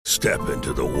Step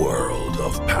into the world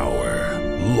of power,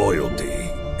 loyalty,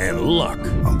 and luck.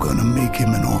 I'm gonna make him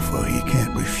an offer he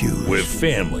can't refuse. With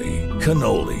family,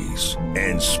 cannolis,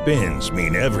 and spins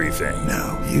mean everything.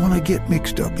 Now, you wanna get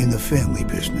mixed up in the family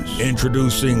business.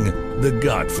 Introducing The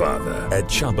Godfather at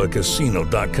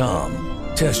ChumbaCasino.com.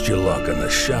 Test your luck in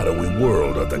the shadowy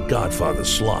world of The Godfather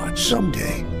slot.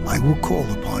 Someday, I will call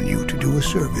upon you to do a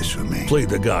service for me. Play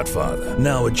The Godfather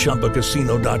now at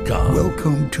ChumbaCasino.com.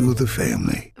 Welcome to the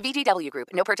family. VGW Group.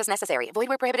 No purchase necessary. Void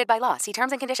where prohibited by law. See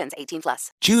terms and conditions. 18+.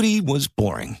 Judy was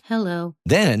boring. Hello.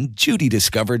 Then Judy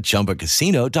discovered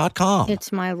ChumbaCasino.com.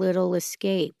 It's my little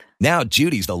escape. Now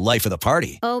Judy's the life of the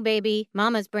party. Oh, baby,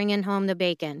 mama's bringing home the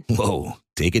bacon. Whoa,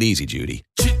 take it easy, Judy.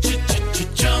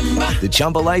 The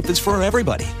Chumba life is for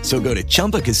everybody. So go to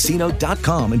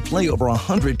ChumbaCasino.com and play over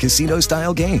 100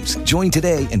 casino-style games. Join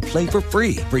today and play for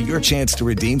free for your chance to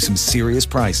redeem some serious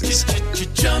prizes.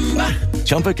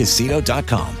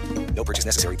 ChumbaCasino.com. No purchase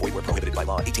necessary. Void where prohibited by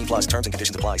law. 18+ terms and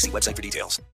conditions apply. See website for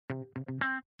details.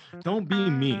 Don't be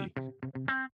me.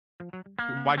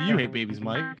 Why do you hate babies,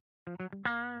 Mike?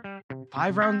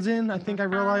 5 rounds in, I think I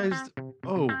realized,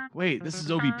 oh, wait, this is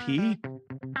OBP?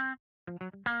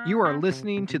 You are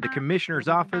listening to the Commissioner's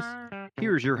Office.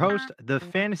 Here's your host, the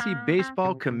Fantasy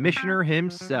Baseball Commissioner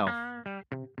himself.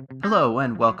 Hello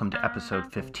and welcome to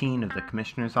episode 15 of the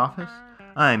Commissioner's Office.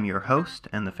 I'm your host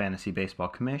and the Fantasy Baseball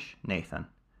Commish, Nathan.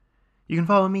 You can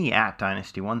follow me at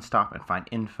Dynasty One Stop and find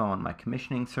info on my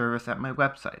commissioning service at my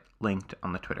website, linked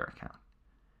on the Twitter account.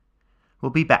 We'll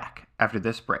be back after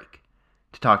this break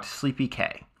to talk to Sleepy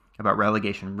K about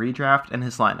relegation redraft and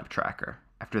his lineup tracker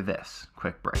after this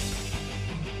quick break.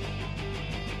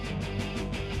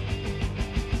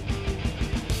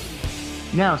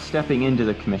 Now stepping into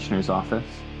the Commissioner's Office,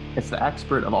 it's the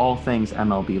expert of all things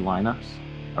MLB lineups,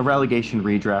 a relegation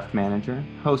redraft manager,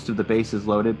 host of the Bases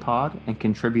Loaded pod, and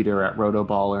contributor at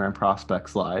Rotoballer and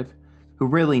Prospects Live, who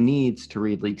really needs to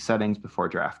read league settings before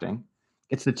drafting.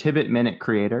 It's the Tibbet Minute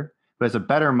creator, who has a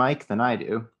better mic than I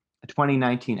do, a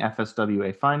 2019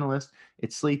 FSWA finalist.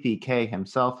 It's Sleepy K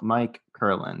himself, Mike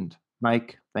Kurland.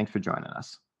 Mike, thanks for joining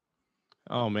us.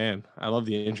 Oh, man, I love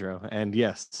the intro. And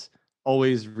yes,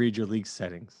 always read your league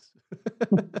settings.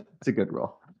 It's a good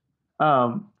rule.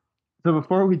 So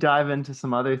before we dive into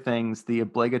some other things, the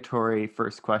obligatory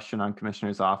first question on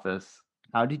Commissioner's Office: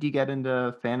 how did you get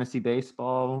into fantasy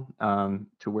baseball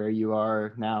to where you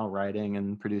are now, writing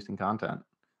and producing content?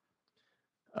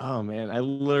 Oh, man, I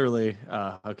literally,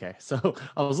 okay. So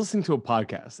I was listening to a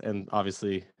podcast, and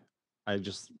obviously I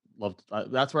just loved,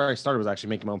 that's where I started, was actually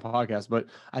making my own podcast, but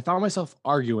I found myself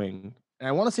arguing. And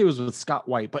I want to say it was with Scott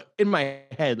White, but in my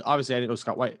head, obviously I didn't know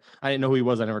Scott White. I didn't know who he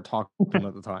was. I never talked to him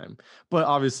at the time. But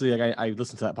obviously, like I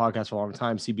listened to that podcast for a long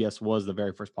time. CBS was the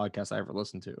very first podcast I ever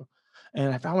listened to.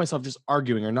 And I found myself just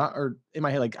arguing or in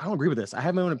my head, like, I don't agree with this. I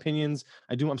have my own opinions.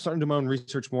 I'm starting to do my own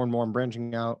research more and more. I'm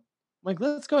branching out. I'm like,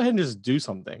 let's go ahead and just do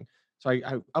something. So I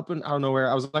up and out of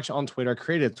nowhere, I was actually on Twitter. I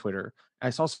created Twitter.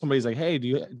 I saw somebody's like, hey,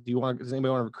 does anybody want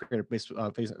to create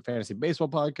a fantasy baseball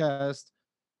podcast?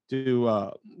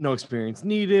 No experience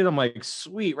needed. I'm like,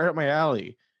 sweet, right up my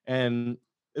alley. And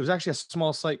it was actually a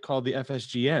small site called the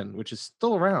FSGN, which is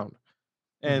still around.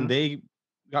 And they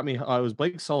got me, it was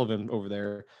Blake Sullivan over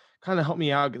there, kind of helped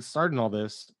me out, get started in all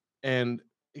this. And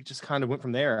it just kind of went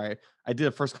from there. I did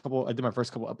my first couple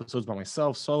episodes by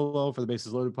myself, solo, for the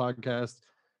Bases Loaded podcast.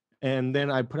 And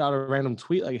then I put out a random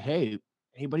tweet like, hey,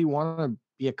 anybody want to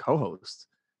be a co-host?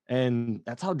 And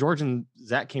that's how George and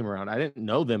Zach came around. I didn't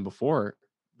know them before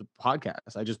the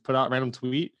podcast. I just put out a random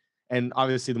tweet, and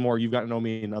obviously the more you've gotten to know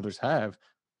me and others have,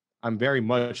 I'm very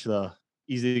much I'm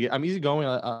easygoing.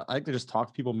 I like to just talk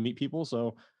to people, meet people.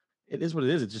 So it is what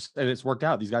it is. It's worked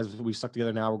out. These guys, we stuck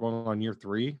together now. We're going on year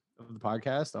 3 of the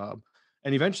podcast.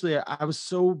 And eventually I was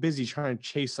so busy trying to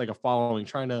chase like a following,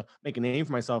 trying to make a name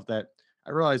for myself, that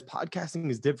I realized podcasting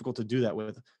is difficult to do that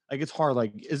with. Like, it's hard.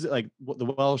 Like, is it like what the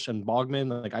Welsh and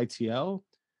Bogman, like ITL?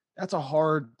 That's a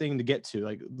hard thing to get to.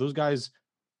 Like, those guys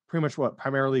pretty much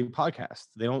primarily podcast.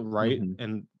 They don't write,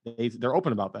 and they're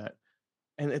open about that.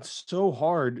 And it's so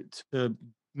hard to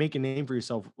make a name for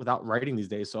yourself without writing these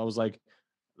days. So I was like,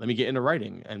 let me get into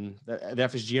writing. And the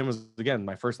FSGM was, again,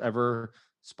 my first ever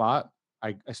spot.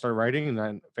 I started writing, and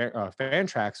then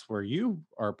Fantrax, where you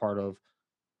are a part of,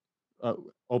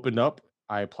 opened up.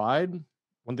 I applied.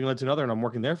 One thing led to another, and I'm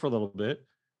working there for a little bit.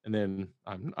 And then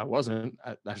I wasn't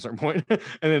at a certain point. And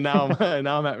then now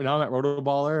I'm at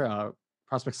Rotoballer.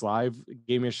 Prospects Live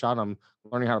gave me a shot. I'm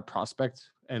learning how to prospect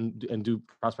and do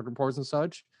prospect reports and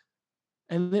such.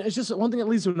 And then it's just one thing that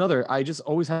leads to another. I just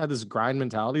always had this grind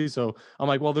mentality. So I'm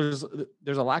like, well, there's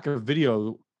a lack of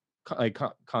video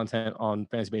content on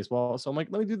fantasy baseball. So I'm like,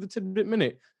 let me do the tidbit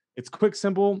minute. It's quick,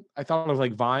 simple. I thought of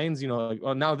like Vines, like,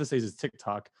 well, now this days is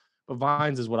TikTok, but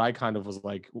Vines is what I kind of was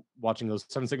like watching those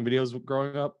 7-second videos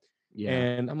growing up. Yeah.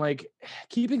 And I'm like,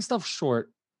 keeping stuff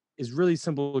short is really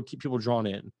simple to keep people drawn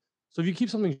in. So if you keep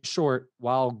something short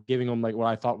while giving them like what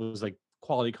I thought was like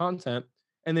quality content,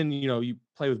 and then you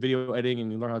play with video editing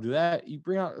and you learn how to do that, you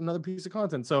bring out another piece of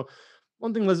content. So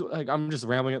one thing was like, I'm just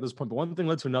rambling at this point, but one thing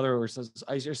led to another, where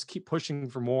I just keep pushing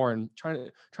for more and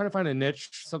trying to find a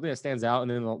niche, something that stands out.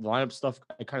 And then the lineup stuff,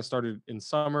 I kind of started in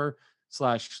summer /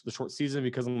 the short season,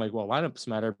 because I'm like, well, lineups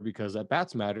matter because at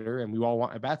bats matter, and we all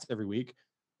want at bats every week.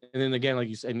 And then again, like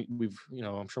you said, we've,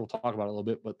 I'm sure we'll talk about it a little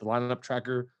bit, but the lineup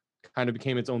tracker kind of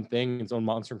became its own thing, its own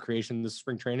monster in creation this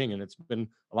spring training. And it's been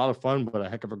a lot of fun, but a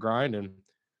heck of a grind. And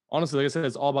honestly, like I said,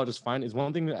 it's all about just finding, it's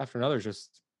one thing after another. It's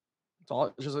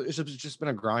just been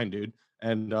a grind, dude.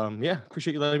 And yeah,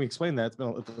 appreciate you letting me explain that.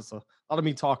 It's a lot of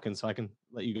me talking, so I can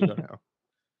let you go now.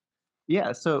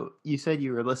 Yeah, so you said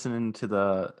you were listening to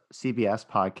the CBS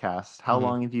podcast. How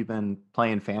long have you been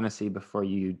playing fantasy before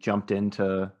you jumped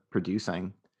into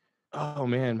producing? Oh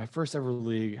man, my first ever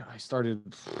league, I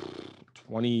started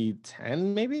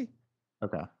 2010 maybe.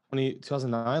 Okay.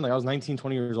 2009, like I was 19,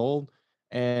 20 years old,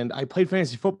 and I played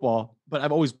fantasy football, but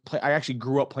I've always played. I actually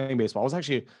grew up playing baseball. I was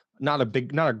actually not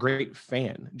a great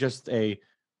fan, just a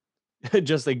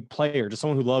player, just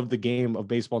someone who loved the game of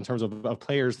baseball in terms of a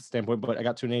player's standpoint. But I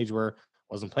got to an age where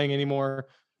I wasn't playing anymore.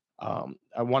 I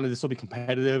wanted to still be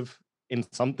competitive in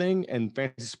something, and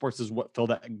fantasy sports is what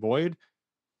filled that void.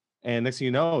 And next thing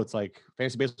you know, it's like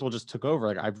fantasy baseball just took over.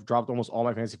 Like I've dropped almost all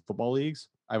my fantasy football leagues.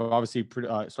 I've obviously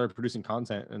started producing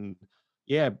content, and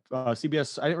yeah,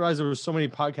 CBS. I didn't realize there was so many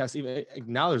podcasts. Even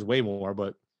now, there's way more.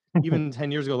 But even 10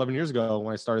 years ago, 11 years ago,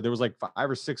 when I started, there was like 5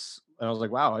 or 6, and I was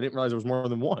like, wow, I didn't realize there was more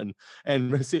than one.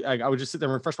 And I would just sit there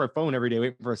and refresh my phone every day,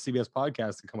 waiting for a CBS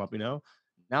podcast to come up.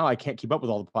 Now I can't keep up with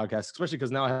all the podcasts, especially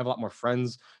because now I have a lot more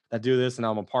friends that do this, and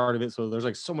I'm a part of it. So there's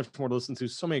like so much more to listen to,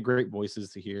 so many great voices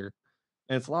to hear.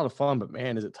 And it's a lot of fun, but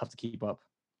man, is it tough to keep up.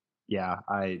 Yeah,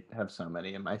 I have so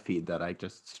many in my feed that I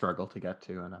just struggle to get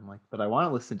to. And I'm like, but I want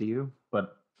to listen to you,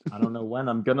 but I don't know when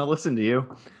I'm going to listen to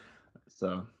you.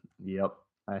 So, yep,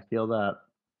 I feel that.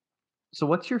 So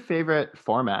what's your favorite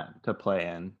format to play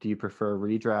in? Do you prefer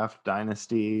redraft,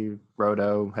 dynasty,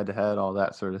 roto, head-to-head, all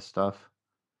that sort of stuff?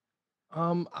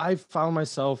 I found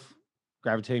myself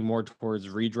gravitating more towards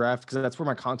redraft because that's where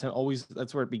my content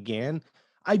that's where it began.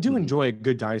 I do enjoy a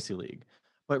good dynasty league,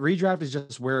 but redraft is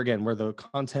just where the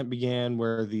content began,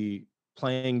 where the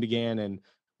playing began, and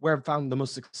where I've found the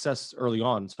most success early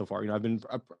on so far. I've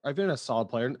been a solid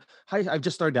player. I've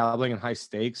just started dabbling in high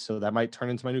stakes, so that might turn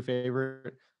into my new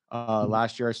favorite.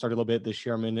 Last year I started a little bit. This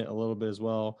year I'm in it a little bit as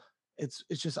well. It's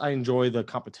just I enjoy the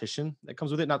competition that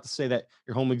comes with it. Not to say that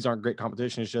your home leagues aren't great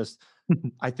competition. It's just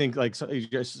I think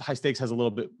just high stakes has a little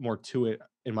bit more to it,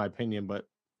 in my opinion. But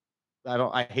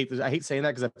I hate saying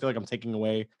that because I feel like I'm taking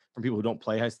away from people who don't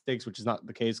play high stakes, which is not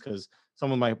the case because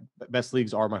some of my best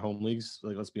leagues are my home leagues.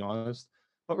 Like, let's be honest.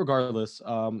 But regardless,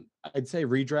 I'd say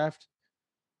redraft,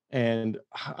 and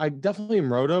I definitely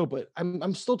am roto, but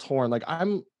I'm still torn. Like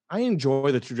I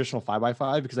enjoy the traditional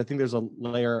 5x5 because I think there's a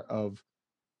layer of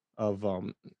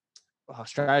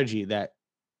strategy that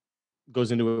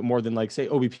goes into it more than like say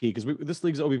OBP, because this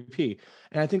league's OBP,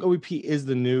 and I think OBP is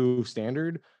the new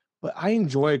standard. But I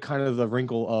enjoy kind of the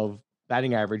wrinkle of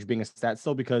batting average being a stat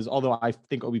still, because although I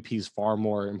think OBP is far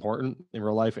more important in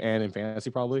real life and in fantasy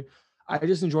probably, I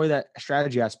just enjoy that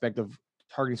strategy aspect of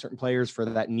targeting certain players for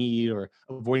that need, or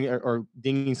avoiding or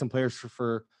dinging some players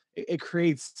for it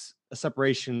creates a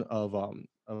separation of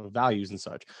values and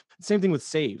such. Same thing with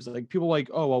saves. Like people like,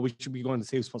 oh well, we should be going to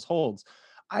saves plus holds.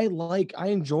 I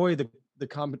enjoy the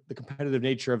competitive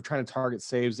nature of trying to target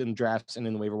saves in drafts and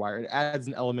in the waiver wire. It adds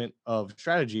an element of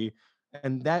strategy,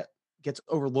 and that gets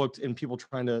overlooked in people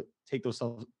trying to take those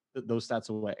stats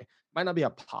away. Might not be a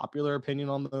popular opinion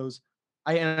on those.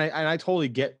 I totally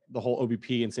get the whole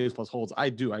OBP and saves plus holds.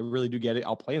 I really do get it.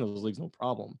 I'll play in those leagues, no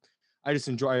problem. I just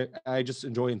enjoy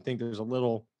and think there's a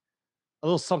little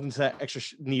something to that extra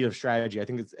need of strategy. I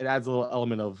think it adds a little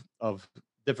element of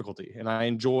difficulty, and I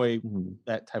enjoy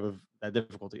that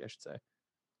difficulty, I should say.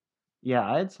 Yeah,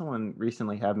 I had someone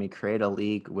recently have me create a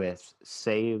league with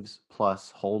saves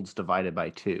plus holds divided by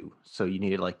 2. So you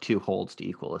needed like 2 holds to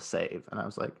equal a save. And I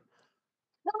was like,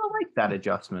 I don't like that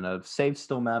adjustment of saves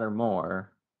still matter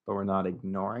more, but we're not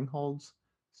ignoring holds.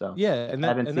 So yeah, and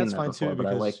that's fine before, too. But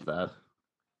I like that.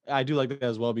 I do like that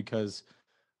as well, because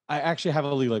I actually have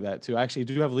a league like that too. I actually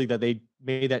do have a league that they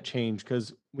made that change,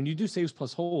 because when you do saves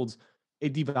plus holds,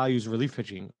 it devalues relief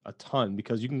pitching a ton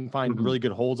because you can find really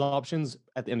good holds options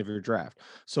at the end of your draft.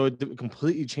 So it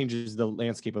completely changes the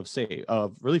landscape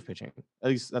of relief pitching. At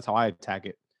least that's how I attack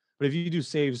it. But if you do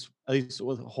saves, at least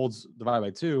with holds divided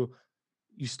by 2,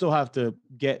 you still have to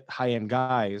get high end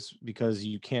guys because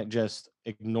you can't just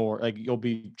ignore. Like you'll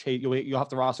have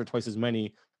to roster twice as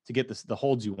many to get the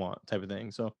holds you want, type of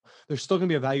thing. So there's still gonna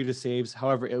be a value to saves.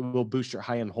 However, it will boost your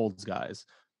high end holds guys.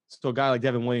 So a guy like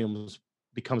Devin Williams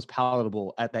becomes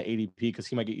palatable at that ADP because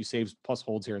he might get you saves plus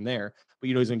holds here and there, but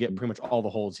he's gonna get pretty much all the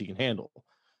holds he can handle.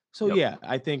 So yeah,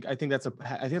 I think that's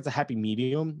a happy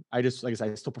medium. I just, like I said,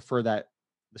 I still prefer that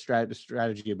the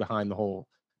strategy behind the whole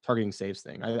targeting saves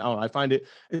thing. I don't know, I find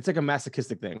it's like a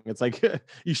masochistic thing. It's like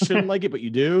you shouldn't like it, but you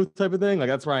do, type of thing. Like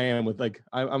that's where I am with, like,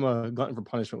 I'm a glutton for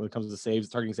punishment when it comes to saves,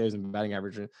 targeting saves, and batting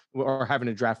average, or having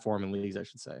a draft form in leagues, I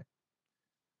should say.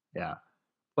 Yeah.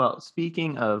 Well,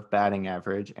 speaking of batting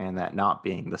average and that not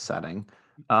being the setting,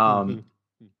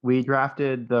 we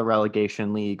drafted the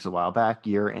relegation leagues a while back.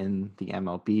 You're in the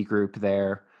MLB group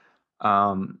there.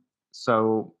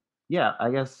 So yeah,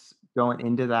 I guess going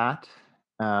into that,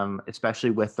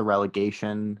 especially with the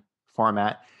relegation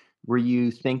format, were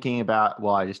you thinking about,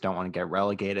 well, I just don't want to get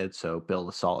relegated, so build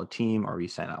a solid team? Or were you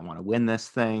saying, I want to win this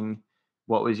thing?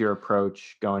 What was your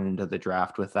approach going into the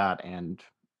draft with that and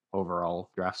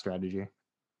overall draft strategy?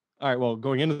 All right, well,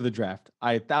 going into the draft,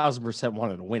 I 1,000%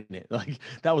 wanted to win it. Like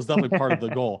that was definitely part of the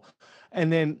goal.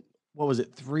 And then what was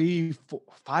it? 3, 4,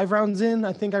 5 rounds in,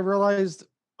 I think I realized,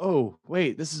 oh,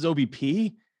 wait, this is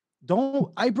OBP.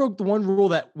 I broke the one rule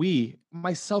that we,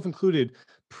 myself included,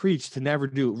 preach to never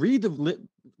do. Read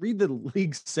the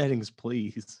league settings,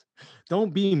 please.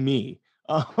 Don't be me.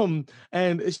 And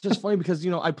it's just funny because,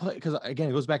 I play, because again,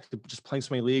 it goes back to just playing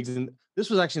so many leagues. And this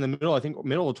was actually in the middle, I think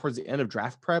towards the end of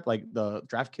draft prep, like the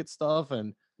draft kit stuff.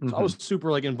 And so I was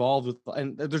super like involved with,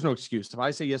 and there's no excuse. If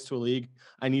I say yes to a league,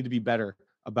 I need to be better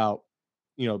about,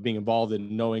 being involved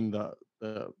and knowing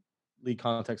the league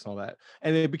context and all that.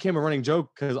 And it became a running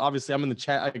joke because obviously I'm in the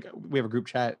chat. We have a group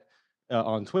chat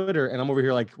on Twitter, and I'm over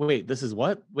here like, wait, this is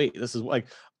what? Wait, this is like,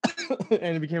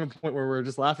 and it became a point where we're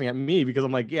just laughing at me because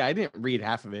I'm like, yeah, I didn't read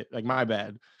half of it, like my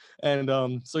bad.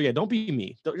 And so yeah, don't be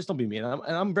me. Don't be me. And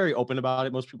I'm very open about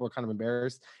it. Most people are kind of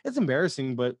embarrassed. It's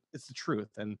embarrassing, but it's the truth.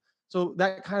 And so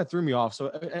that kind of threw me off. So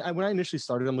when I initially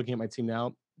started, I'm looking at my team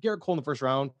now. Gerrit Cole in the first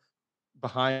round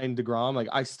behind DeGrom. Like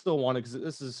I still wanted,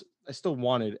 I still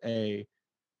wanted a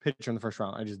pitcher in the first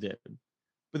round. I just did.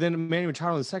 But then Manny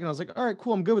Machado in the second, I was like, all right,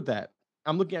 cool. I'm good with that.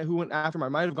 I'm looking at who went after him. I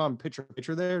might have gone pitcher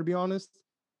there, to be honest.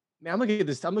 Man, I'm looking at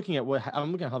this. I'm looking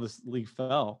at how this league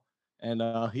fell. And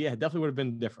yeah, it definitely would have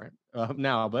been different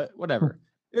now, but whatever.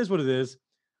 It is what it is.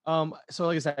 So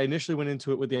like I said, I initially went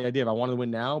into it with the idea of I wanted to win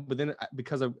now, but then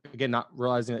because of, again, not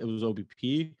realizing that it was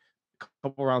OBP, a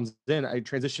couple rounds in, I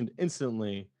transitioned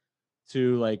instantly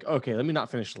to like, okay, let me not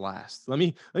finish last. Let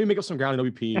me make up some ground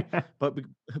in OBP. But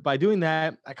by doing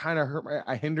that, I kind of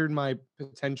I hindered my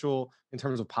potential in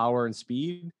terms of power and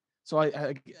speed.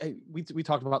 So we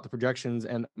talked about the projections,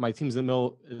 and my team's in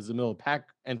the middle of pack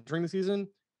entering the season,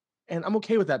 and I'm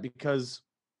okay with that because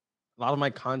a lot of my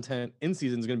content in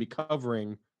season is going to be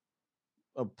covering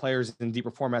players in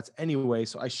deeper formats anyway.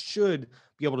 So I should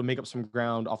be able to make up some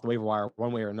ground off the waiver wire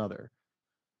one way or another.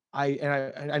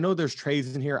 I know there's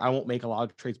trades in here. I won't make a lot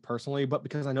of trades personally, but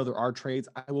because I know there are trades,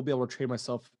 I will be able to trade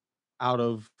myself out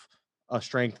of a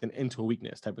strength and into a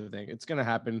weakness type of thing. It's going to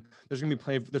happen. There's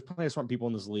plenty of smart people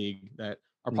in this league that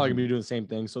are probably going to be doing the same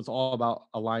thing. So it's all about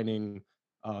aligning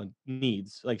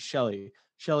needs. Like Shelly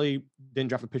didn't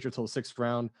draft a pitcher till the 6th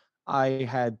round. I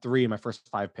had 3 in my first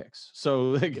 5 picks.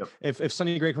 So like, if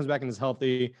Sonny Gray comes back and is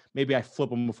healthy, maybe I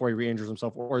flip him before he re-injures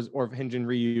himself, or if Hyun-Jin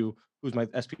Ryu, who's my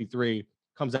SP3,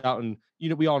 comes out, and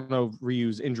we all know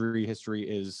Ryu's injury history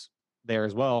is there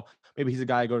as well. Maybe he's a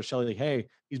guy I go to Shelly like, hey,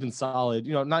 he's been solid.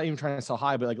 Not even trying to sell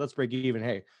high, but like, let's break even.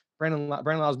 Hey, Brandon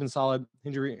Lau's been solid.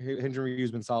 Hyun-Jin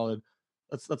Ryu's been solid.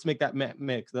 Let's make that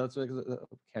mix. That's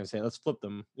can't say. Let's flip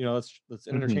them. Let's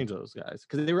interchange those guys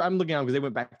because I'm looking at them because they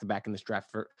went back to back in this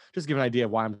draft. For just give an idea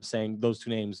of why I'm saying those 2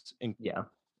 names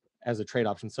as a trade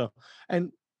option. So,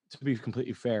 and to be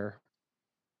completely fair,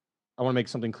 I want to make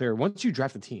something clear. Once you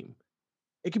draft a team,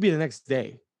 it could be the next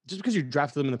day. Just because you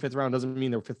drafted them in the 5th round doesn't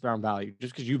mean they're 5th round value.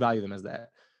 Just because you value them as that,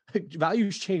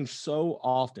 values change so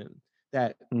often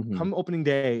that come opening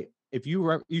day, if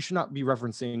you should not be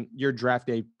referencing your draft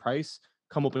day price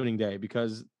come opening day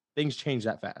because things change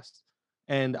that fast.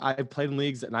 And I've played in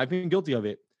leagues and I've been guilty of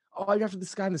it. Oh, I drafted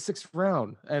this guy in the 6th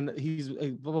round and he's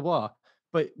blah blah blah,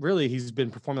 but really he's been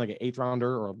performing like an 8th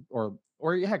rounder or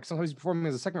heck, sometimes he's performing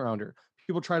as a 2nd rounder.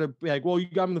 People try to be like, well, you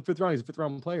got him in the 5th round. He's a 5th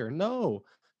round player. No,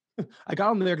 I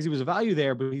got him there because he was a value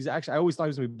there, but he's actually, I always thought he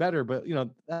was gonna be better. But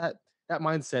that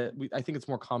mindset, I think it's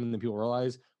more common than people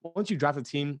realize. Once you draft a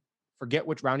team, forget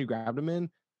which round you grabbed him in,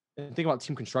 and think about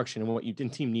team construction and what you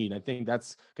and team need. I think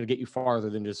that's gonna get you farther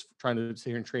than just trying to sit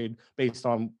here and trade based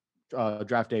on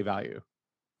draft day value.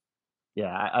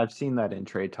 Yeah, I've seen that in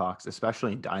trade talks,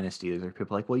 especially in Dynasty. There's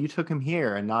people like, well, you took him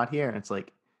here and not here. And it's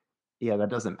like, yeah, that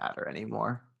doesn't matter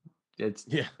anymore.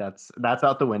 Yeah. That's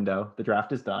out the window. The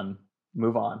draft is done.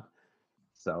 Move on.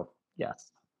 So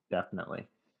yes, definitely.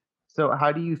 So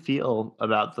how do you feel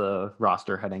about the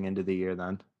roster heading into the year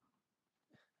then?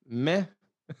 Meh.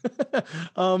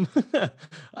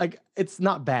 Like it's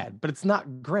not bad, but it's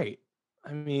not great.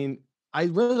 I mean, I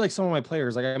really like some of my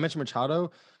players. Like I mentioned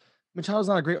Machado. Machado's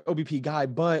not a great OBP guy,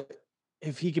 but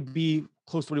if he could be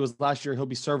close to what he was last year, he'll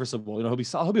be serviceable. You know,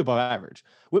 he'll be above average.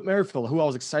 Whit Merrifield, who I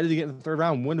was excited to get in the third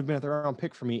round, wouldn't have been a third round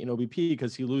pick for me in OBP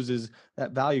because he loses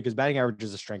that value because batting average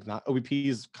is a strength. Not OBP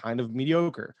is kind of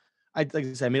mediocre. Like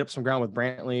I said, I made up some ground with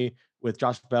Brantley, with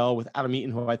Josh Bell, with Adam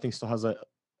Eaton, who I think still has could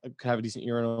have a decent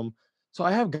year in him. So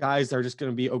I have guys that are just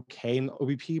going to be okay in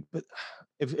OBP. But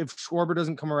if Schwarber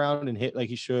doesn't come around and hit like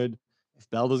he should, if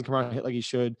Bell doesn't come around and hit like he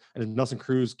should, and if Nelson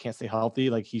Cruz can't stay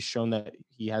healthy, like he's shown that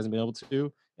he hasn't been able to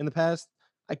do in the past,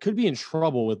 I could be in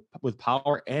trouble with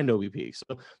power and OBP.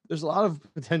 So there's a lot of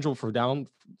potential for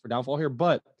downfall here.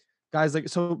 But guys like,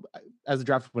 so as the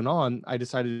draft went on, I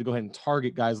decided to go ahead and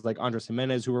target guys like Andres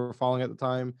Jimenez, who were falling at the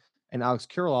time, and Alex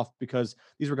Kirilloff, because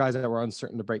these were guys that were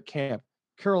uncertain to break camp.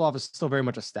 Kirilloff is still very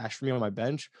much a stash for me on my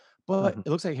bench, but it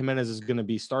looks like Jimenez is going to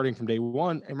be starting from day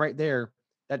one. And right there,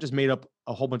 that just made up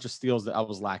a whole bunch of steals that I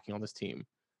was lacking on this team.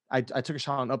 I took a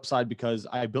shot on upside because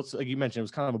I built, like you mentioned, it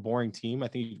was kind of a boring team. I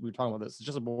think we were talking about this. It's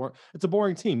just it's a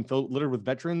boring team filled littered with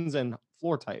veterans and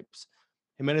floor types.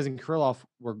 Jimenez and Kirilloff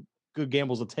were good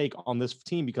gambles to take on this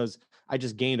team because I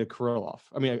just gained a Kirilloff.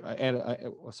 I mean,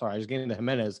 I just gained a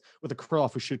Jimenez with a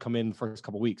Kirilloff who should come in for the first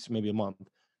couple of weeks, maybe a month.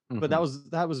 But that was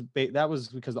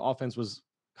because the offense was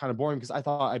kind of boring because I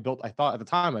thought at the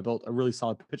time I built a really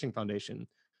solid pitching foundation.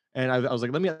 And I was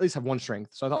like, let me at least have one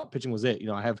strength. So I thought pitching was it. You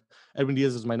know, I have Edwin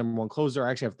Diaz as my number one closer.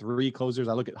 I actually have 3 closers.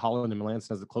 I look at Holland and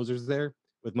Melanson as the closers there,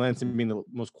 with Melanson being the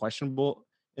most questionable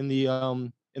in the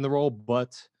role.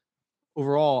 But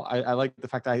overall, I like the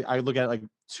fact that I look at it like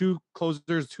 2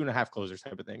 closers, 2.5 closers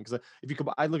type of thing. Because if you could,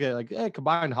 I look at it like,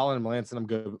 combine Holland and Melanson, I'm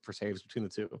good for saves between the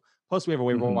 2. Plus, we have a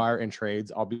waiver wire and trades.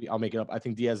 I'll make it up. I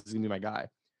think Diaz is gonna be my guy.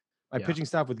 My pitching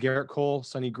staff with Garrett Cole,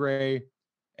 Sonny Gray,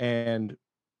 and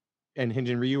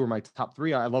Hyun-Jin Ryu were my top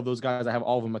 3. I love those guys. I have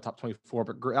all of them in my top 24.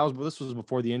 But this was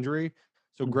before the injury,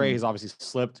 so Gray has obviously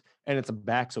slipped, and it's a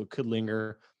back, so it could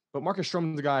linger. But Marcus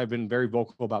Stroman's the guy I've been very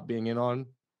vocal about being in on.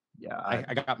 Yeah,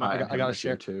 I got to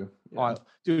share too. Yeah.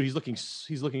 Dude,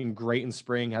 he's looking great in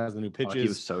spring. Has the new pitches. He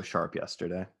was so sharp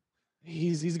yesterday.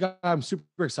 He's a guy I'm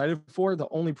super excited for. The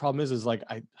only problem is like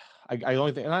I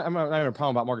only think, and I'm not having a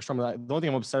problem about Marcus Stroman. The only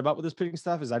thing I'm upset about with this pitching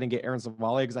stuff is I didn't get Aaron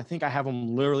Savale because I think I have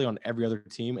him literally on every other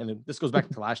team. And this goes back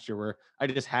to last year where I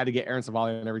just had to get Aaron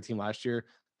Savale on every team last year.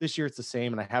 This year it's the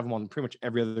same, and I have him on pretty much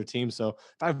every other team. So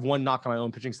if I have one knock on my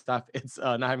own pitching staff, it's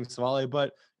not having Savale.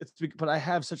 But I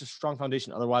have such a strong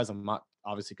foundation. Otherwise, I'm not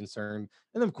obviously concerned.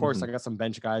 And then of course I got some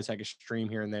bench guys I can stream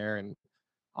here and there, and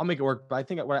I'll make it work. But I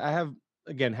think what I have.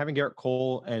 Again, having Garrett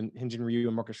Cole and Hyun-Jin Ryu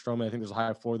and Marcus Stroman, I think there's a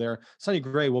high floor there. Sonny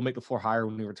Gray will make the floor higher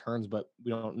when he returns, but we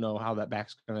don't know how that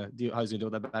back's going to deal. How he's going to deal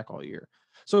with that back all year.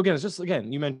 So again, it's just,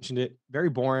 again, you mentioned it,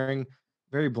 very boring,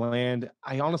 very bland.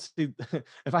 I honestly,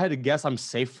 if I had to guess, I'm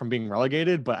safe from being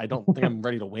relegated, but I don't think I'm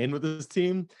ready to win with this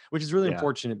team, which is really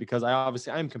unfortunate because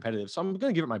I'm competitive. So I'm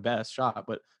going to give it my best shot.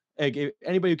 But like,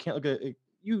 anybody who can't look at it,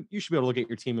 you should be able to look at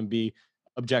your team and be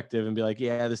objective and be like,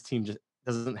 yeah, this team just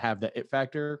doesn't have that it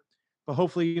factor. But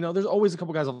hopefully, there's always a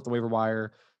couple guys off the waiver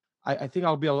wire. I think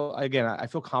I'll be able, again, I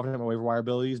feel confident in my waiver wire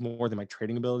abilities more than my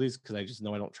trading abilities because I just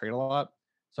know I don't trade a lot.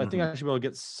 So I think I should be able to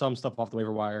get some stuff off the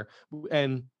waiver wire.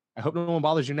 And I hope no one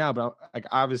bothers you now, but like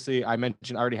obviously I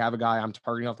mentioned I already have a guy I'm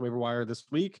targeting off the waiver wire this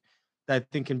week that I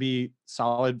think can be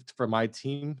solid for my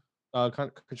team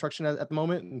construction at the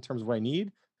moment in terms of what I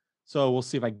need. So we'll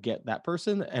see if I get that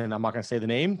person, and I'm not going to say the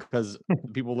name because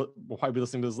people will probably be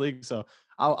listening to this league. So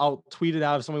I'll tweet it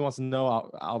out if somebody wants to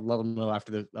know. I'll let them know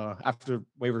after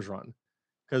waivers run,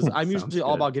 because I'm usually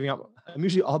all about giving out. I'm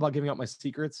usually all about giving out my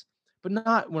secrets, but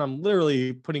not when I'm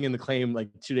literally putting in the claim like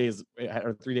 2 days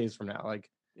or 3 days from now. Like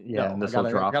and this will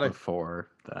drop before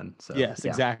then. So yes,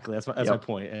 exactly. That's my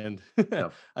point. And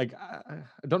like I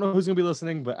don't know who's gonna be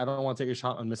listening, but I don't want to take a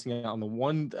shot on missing out on the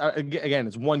one. Again,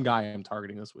 it's one guy I'm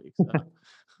targeting this week.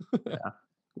 So.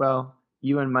 Well,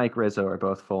 you and Mike Rizzo are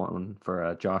both falling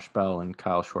for Josh Bell and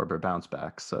Kyle Schwarber bounce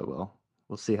backs, so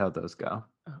we'll see how those go.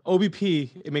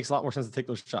 OBP, it makes a lot more sense to take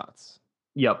those shots.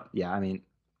 Yep. Yeah. I mean,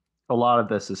 a lot of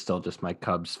this is still just my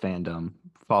Cubs fandom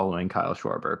following Kyle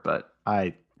Schwarber, but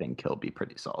I think he'll be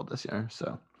pretty solid this year.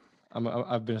 So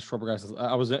I've been a Schwarber guy since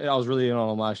I was really in on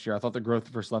him last year. I thought the growth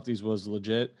for lefties was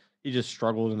legit. He just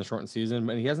struggled in the shortened season,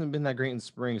 and he hasn't been that great in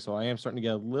spring. So I am starting to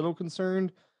get a little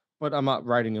concerned, but I'm not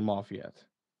writing him off yet.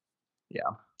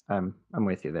 Yeah, I'm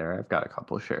with you there. I've got a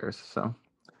couple of shares.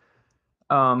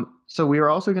 So we are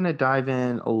also going to dive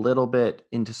in a little bit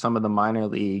into some of the minor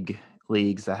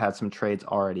leagues that had some trades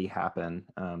already happen.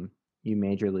 You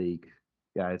major league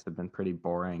guys have been pretty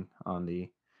boring on the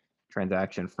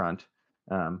transaction front.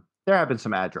 There have been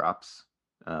some ad drops,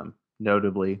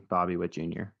 notably Bobby Witt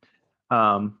Jr.,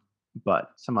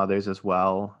 but some others as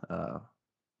well.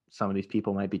 Some of these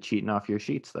people might be cheating off your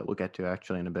sheets that we'll get to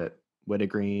actually in a bit.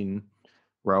 Wintergreen,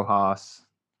 Rojas,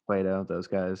 Cueto, those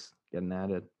guys getting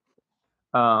added.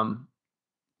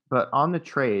 But on the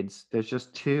trades, there's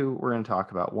just two we're going to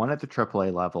talk about. One at the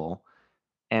AAA level,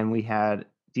 and we had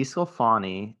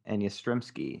DeSclafani and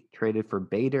Yastrzemski traded for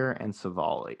Bader and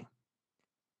Savali. It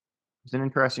was an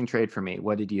interesting trade for me.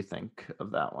 What did you think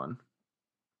of that one?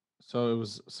 So it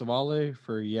was Savali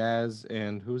for Yaz,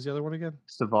 and who was the other one again?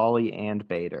 Savali and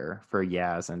Bader for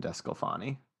Yaz and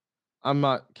DeSclafani. I'm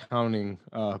not counting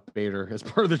Bader as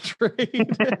part of the trade.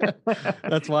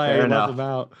 That's why I left him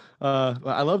out.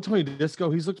 I love Tony Disco.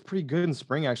 He's looked pretty good in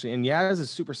spring, actually. And Yaz is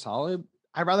super solid.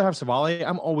 I'd rather have Savali.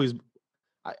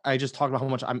 I just talked about how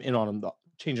much I'm in on him. The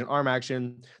change in arm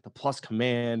action, the plus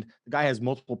command. The guy has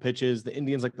multiple pitches. The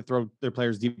Indians like to throw their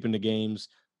players deep into games.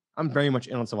 I'm very much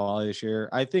in on Savali this year.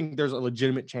 I think there's a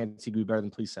legitimate chance he could be better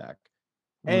than Plesac.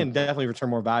 And definitely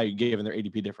return more value given their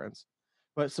ADP difference.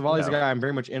 But Savali's a guy I'm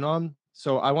very much in on.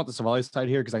 So I want the Savali side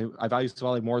here because I value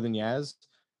Savali more than Yaz.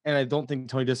 And I don't think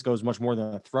Tony Disco is much more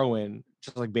than a throw-in,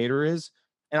 just like Bader is.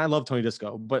 And I love Tony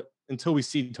Disco. But until we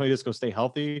see Tony Disco stay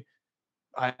healthy,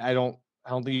 I don't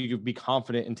think you could be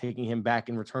confident in taking him back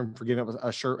in return for giving up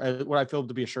what I feel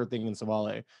to be a sure thing in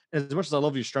Savali. And as much as I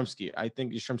love Yastrzemski, I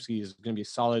think Yastrzemski is going to be a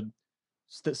solid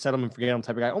set him and forget him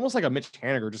type of guy, almost like a Mitch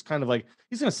Haniger, just kind of like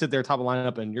he's going to sit there top of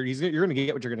lineup and you're going to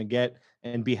get what you're going to get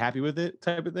and be happy with it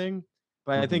type of thing.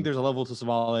 But I think there's a level to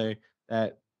Savali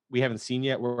that we haven't seen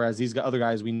yet, whereas these other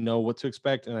guys, we know what to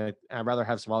expect. And I'd rather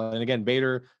have Savali. And again,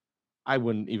 Bader, I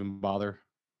wouldn't even bother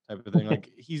type of thing. Like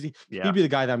he'd be the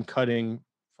guy that I'm cutting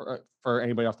for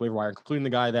anybody off the waiver wire, including the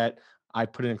guy that I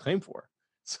put in a claim for.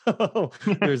 So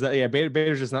there's that. Yeah,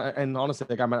 Bader's just not, and honestly,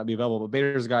 that guy might not be available, but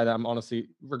Bader's a guy that I'm honestly,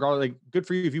 regardless, like, good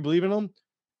for you if you believe in him.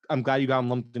 I'm glad you got him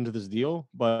lumped into this deal,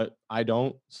 but I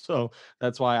don't. So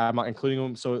that's why I'm not including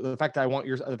him. So the fact that I want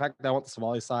the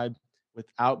Savali side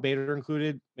without Bader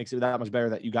included makes it that much better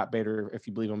that you got Bader if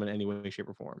you believe him in any way, shape,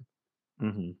 or form.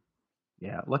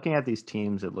 Yeah, looking at these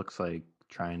teams, it looks like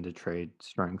trying to trade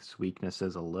strengths,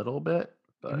 weaknesses a little bit,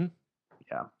 but.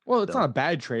 Yeah. Well, it's not a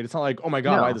bad trade. It's not like, oh my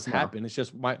God, why this happened? It's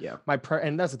just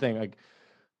and that's the thing. Like,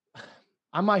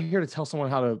 I'm not here to tell someone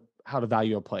how to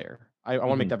value a player. I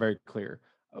want to make that very clear.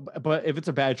 But if it's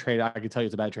a bad trade, I can tell you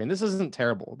it's a bad trade. And this isn't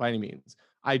terrible by any means.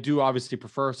 I do obviously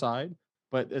prefer a side,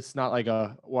 but it's not like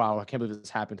a wow, I can't believe this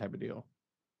happened type of deal.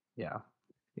 Yeah.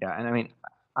 Yeah. And I mean,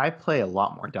 I play a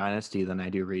lot more Dynasty than I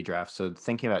do redraft. So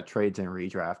thinking about trades in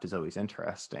redraft is always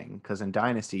interesting because in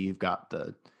Dynasty, you've got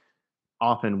the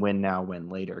often win now, win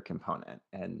later component.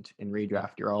 And in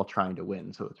redraft, you're all trying to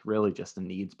win. So it's really just a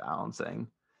needs balancing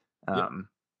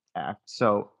act.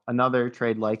 So another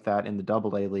trade like that in the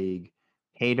AA league,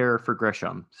 Hader for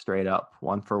Grisham, straight up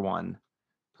 1-for-1.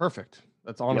 Perfect.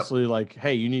 That's honestly like,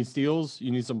 hey, you need steals,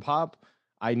 you need some pop.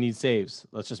 I need saves.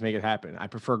 Let's just make it happen. I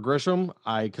prefer Grisham.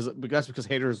 Because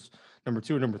Hader's number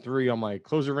 2 or number 3 on my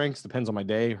closer ranks. Depends on my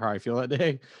day, how I feel that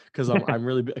day. Because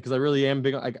I really am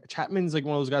big. Like Chapman's like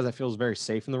one of those guys I feel is very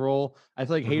safe in the role. I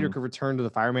feel like Hader could return to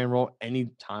the fireman role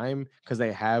anytime because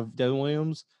they have Devin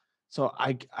Williams. So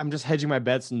I'm just hedging my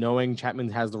bets, knowing Chapman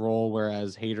has the role,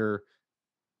 whereas Hader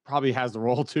probably has the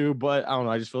role too. But I don't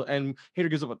know. I just feel, and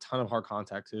Hader gives up a ton of hard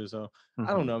contact too. So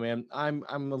I don't know, man. I'm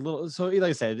a little. So like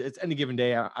I said, it's any given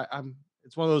day.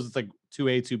 It's one of those. It's like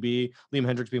 2A, 2B. Liam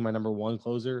Hendricks being my number 1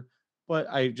 closer. But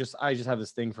I just have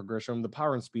this thing for Grisham. The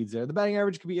power and speed's there. The batting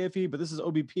average could be iffy, but this is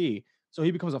OBP. So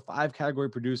he becomes a 5-category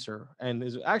producer and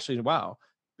is actually, wow.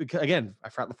 Because again, I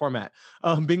forgot the format.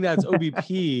 Being that it's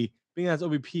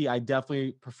OBP, I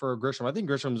definitely prefer Grisham. I think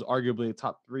Grisham is arguably a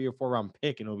top 3 or 4 round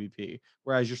pick in OBP,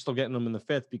 whereas you're still getting them in the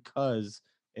 5th because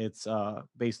it's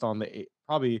based on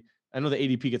probably. I know the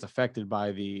ADP gets affected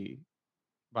by the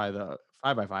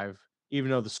 5x5,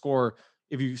 even though the score,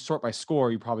 if you sort by score,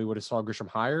 you probably would have saw Grisham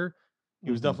higher. He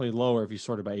was definitely lower if you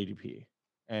sorted by ADP.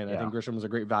 And I think Grisham was a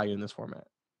great value in this format.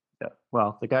 Yeah.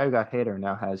 Well, the guy who got Hader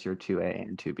now has your 2A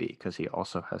and 2B because he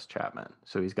also has Chapman.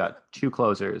 So he's got 2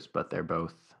 closers, but they're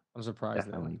both I'm surprised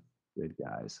definitely good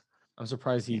guys. I'm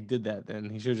surprised he did that then.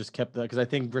 He should have just kept that because I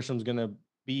think Grisham's gonna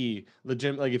be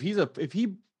legit. Like if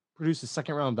he produces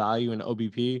second round value in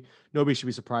OBP, nobody should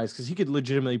be surprised because he could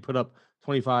legitimately put up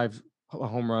 25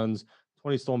 home runs,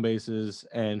 20 stolen bases,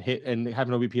 and have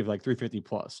an OBP of like 350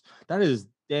 plus. That is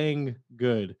dang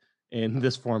good in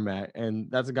this format. And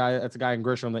that's a guy in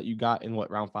Grisham that you got in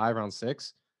round 5, round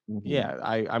 6. Mm-hmm. Yeah,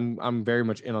 I'm very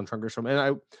much in on Trent Grisham.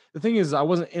 And the thing is, I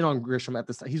wasn't in on Grisham at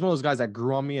this time. He's one of those guys that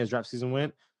grew on me as draft season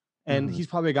went. And he's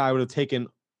probably a guy I would have taken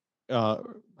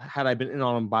had I been in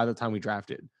on him by the time we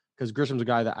drafted. Because Grisham's a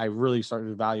guy that I really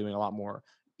started valuing a lot more.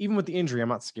 Even with the injury, I'm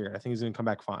not scared. I think he's going to come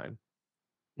back fine.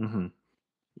 Mm-hmm.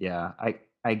 Yeah,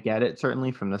 I get it.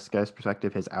 Certainly from this guy's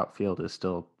perspective, his outfield is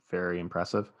still very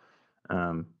impressive.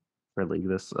 For league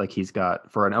this, like he's got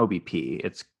for an OBP,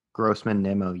 it's Grossman,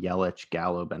 Nimmo, Yelich,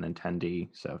 Gallo, Benintendi.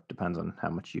 So it depends on how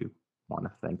much you want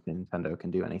to think Nintendo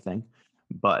can do anything.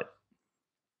 But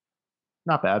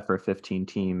not bad for a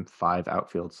 15-team, 5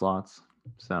 outfield slots.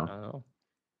 So,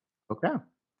 okay.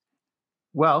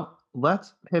 Well,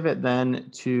 let's pivot then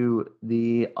to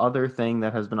the other thing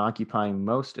that has been occupying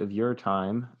most of your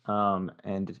time.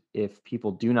 And if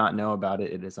people do not know about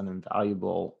it, it is an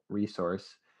invaluable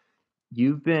resource.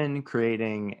 You've been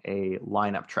creating a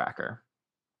lineup tracker.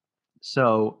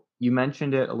 So you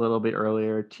mentioned it a little bit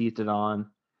earlier, teased it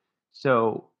on.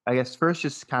 So I guess first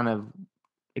just kind of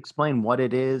explain what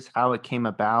it is, how it came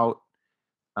about,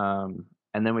 and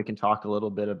then we can talk a little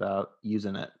bit about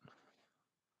using it.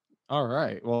 All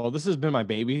right. Well, this has been my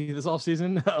baby this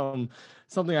offseason.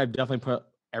 Something I've definitely put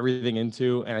everything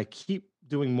into, and I keep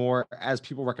doing more as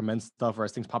people recommend stuff or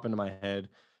as things pop into my head.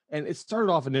 And it started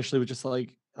off initially with just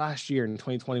like last year in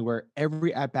 2020, where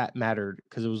every at-bat mattered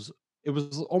because it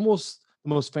was almost the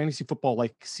most fantasy football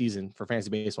like season for fantasy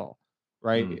baseball.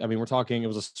 Right. I mean, we're talking, it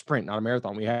was a sprint, not a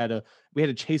marathon. We had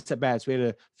to chase at bats. We had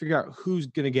to figure out who's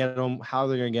going to get them, how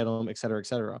they're going to get them, et cetera, et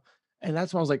cetera. And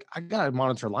that's when I was like, I got to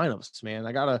monitor lineups, man.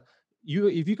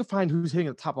 If you could find who's hitting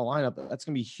at the top of the lineup, that's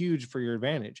going to be huge for your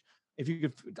advantage. If you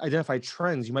could identify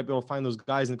trends, you might be able to find those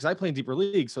guys. And because I play in deeper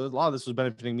leagues, so a lot of this was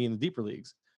benefiting me in the deeper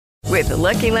leagues. With the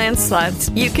Lucky Land Slots,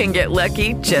 you can get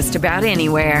lucky just about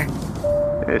anywhere.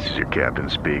 This is your captain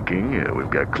speaking. We've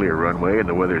got clear runway and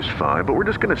the weather's fine, but we're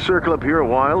just going to circle up here a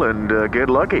while and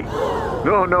get lucky.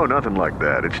 No, nothing like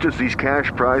that. It's just these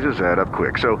cash prizes add up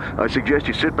quick. So I suggest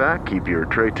you sit back, keep your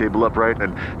tray table upright,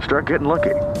 and start getting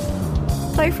lucky.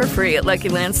 Play for free at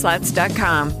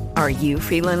LuckyLandSlots.com. Are you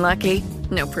feeling lucky?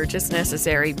 No purchase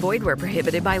necessary. Void where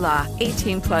prohibited by law.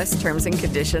 18 plus terms and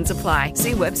conditions apply.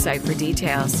 See website for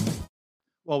details.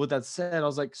 Well, with that said, I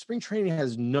was like, spring training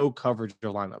has no coverage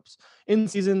of lineups. In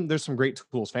season, there's some great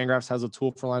tools. Fangraphs has a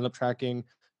tool for lineup tracking.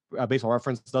 Baseball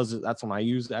Reference does it. That's one I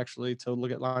use actually to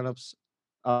look at lineups,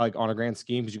 like on a grand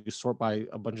scheme, because you can sort by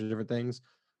a bunch of different things.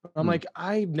 But I'm like,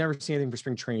 I've never seen anything for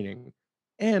spring training.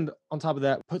 And on top of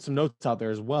that, put some notes out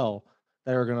there as well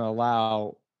that are going to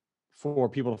allow for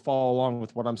people to follow along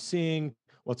with what I'm seeing,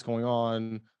 what's going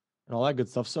on, and all that good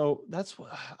stuff. So that's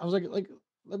what I was like,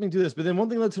 let me do this. But then one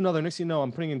thing led to another. Next thing you know,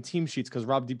 I'm putting in team sheets because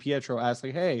Rob DiPietro asked,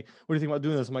 like, hey, what do you think about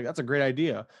doing this? I'm like, that's a great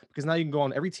idea. Because now you can go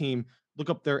on every team,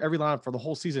 look up every lineup for the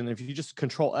whole season. And if you just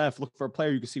control F, look for a player,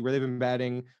 you can see where they've been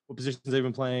batting, what positions they've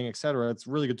been playing, et cetera. It's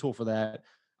a really good tool for that.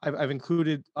 I've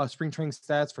included spring training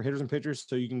stats for hitters and pitchers,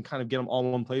 so you can kind of get them all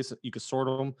in one place. You can sort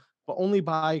them, but only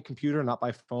by computer, not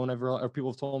by phone,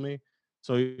 people have told me.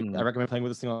 So I recommend playing with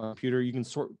this thing on a computer. You can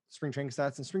sort spring training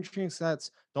stats, and spring training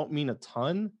stats don't mean a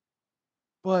ton,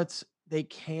 but they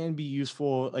can be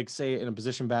useful, like say in a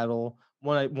position battle.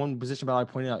 One position battle I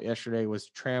pointed out yesterday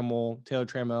was Taylor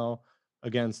Trammell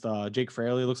against Jake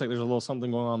Fraley. It looks like there's a little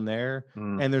something going on there.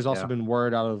 And there's also been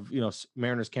word out of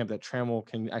Mariners camp that Trammell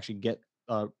can actually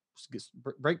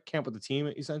break camp with the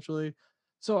team essentially.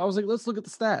 So I was like, let's look at the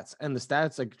stats. And the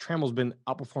stats, like Trammell's been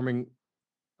outperforming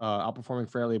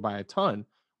Fraley by a ton.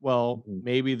 Well,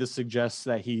 maybe this suggests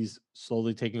that he's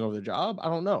slowly taking over the job. I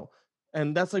don't know.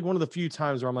 And that's like one of the few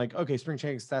times where I'm like, okay, spring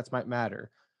training stats might matter.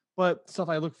 But stuff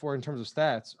I look for in terms of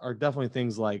stats are definitely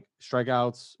things like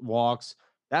strikeouts, walks.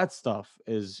 That stuff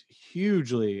is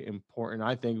hugely important,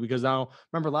 I think, because now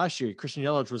remember last year, Christian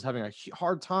Yelich was having a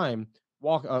hard time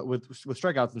with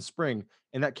strikeouts in spring,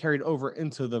 and that carried over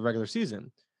into the regular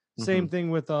season. Same thing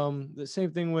with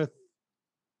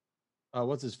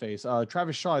what's his face?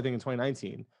 Travis Shaw, I think in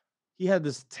 2019, he had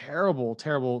this terrible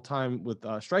time with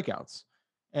strikeouts,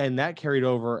 and that carried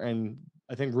over. And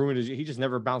I think he just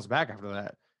never bounced back after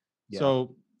that. Yeah.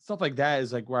 So stuff like that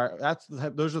is like where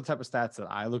those are the type of stats that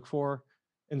I look for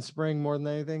in spring more than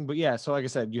anything. But yeah, so like I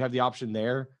said, you have the option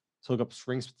there to look up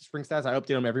spring stats. I update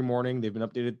them every morning. They've been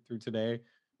updated through today,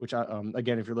 which I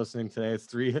again, if you're listening today, it's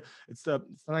the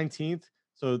 19th.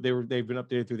 So they've been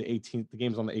updated through the 18th. The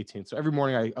game's on the 18th. So every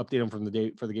morning I update them from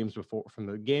the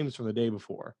games from the day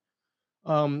before.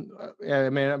 Yeah,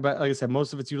 man. But like I said,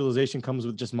 most of its utilization comes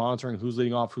with just monitoring who's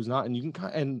leading off, who's not, and you can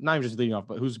and not even just leading off,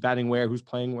 but who's batting where, who's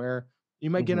playing where. You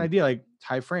might get an idea like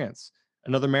Ty France,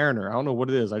 another Mariner. I don't know what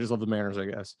it is. I just love the Mariners, I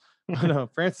guess. I know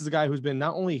France is a guy who's been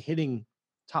not only hitting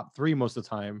top 3 most of the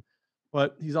time,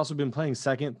 but he's also been playing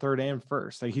second, third, and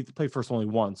first. Like he played first only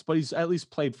once, but he's at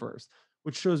least played first,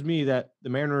 which shows me that the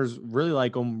Mariners really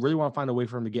like him, really want to find a way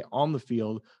for him to get on the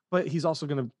field, but he's also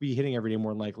going to be hitting every day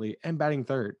more than likely and batting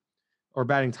third or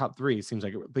batting top 3, it seems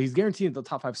like. But he's guaranteed the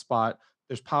top 5 spot.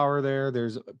 There's power there.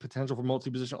 There's potential for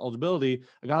multi-position eligibility.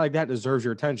 A guy like that deserves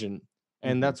your attention.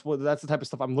 And that's the type of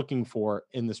stuff I'm looking for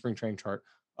in the spring training chart.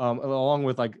 Along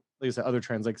with like I said, other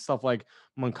trends, like stuff like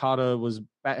Moncada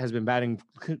has been batting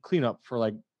cleanup for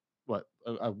like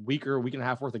a week or a week and a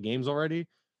half worth of games already.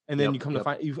 And then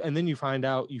you find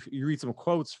out, you read some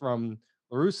quotes from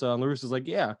La Russa, and La Russa's like,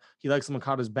 yeah, he likes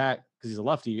Moncada's bat because he's a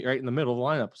lefty right in the middle of the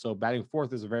lineup. So batting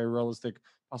fourth is a very realistic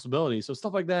possibility. So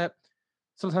stuff like that.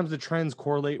 Sometimes the trends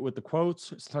correlate with the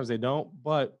quotes, sometimes they don't,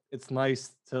 but it's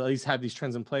nice to at least have these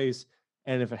trends in place.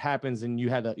 And if it happens, and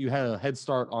you had a head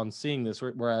start on seeing this,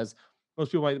 whereas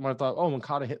most people might have thought, oh,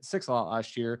 Moncada hit 6 a lot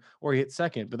last year, or he hit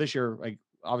second, but this year, like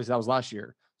obviously that was last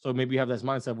year. So maybe you have this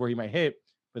mindset of where he might hit,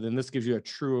 but then this gives you a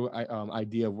true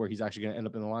idea of where he's actually going to end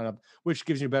up in the lineup, which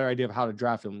gives you a better idea of how to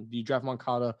draft him. Do you draft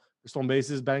Moncada for stolen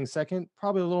bases batting second?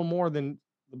 Probably a little more than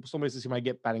the stolen bases he might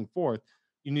get batting fourth.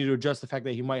 You need to adjust the fact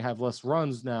that he might have less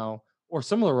runs now, or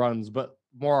similar runs, but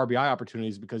more RBI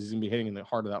opportunities because he's going to be hitting in the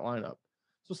heart of that lineup.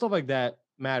 So stuff like that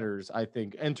matters, I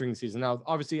think, entering the season. Now,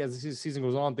 obviously, as the season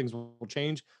goes on, things will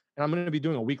change. And I'm going to be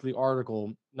doing a weekly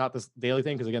article, not this daily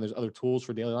thing, because, again, there's other tools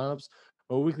for daily lineups,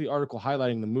 but a weekly article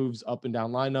highlighting the moves up and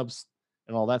down lineups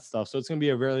and all that stuff. So it's going to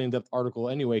be a very in-depth article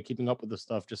anyway, keeping up with the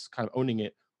stuff, just kind of owning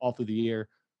it all through the year.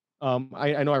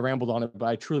 I know I rambled on it, but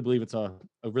I truly believe it's a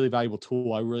really valuable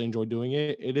tool. I really enjoy doing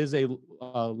it. It is a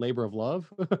labor of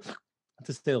love,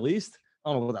 to say the least.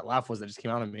 I don't know what that laugh was that just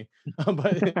came out of me,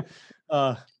 but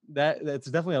that's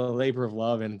definitely a labor of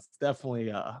love, and it's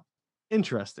definitely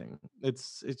interesting.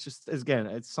 It's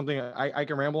something I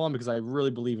can ramble on because I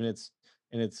really believe in its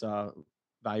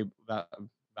value.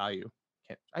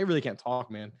 I really can't talk,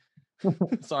 man.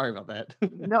 Sorry about that.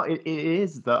 No, it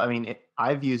is though. I mean,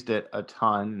 I've used it a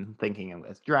ton, thinking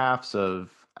with drafts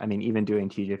of. I mean, even doing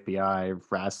TGFBI,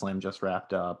 RazzSlam just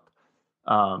wrapped up.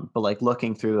 But like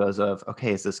looking through those of,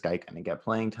 okay, is this guy going to get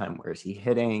playing time? Where is he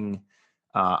hitting?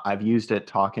 I've used it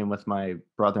talking with my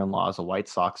brother-in-law as a White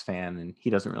Sox fan, and he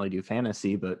doesn't really do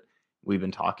fantasy, but we've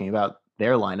been talking about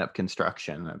their lineup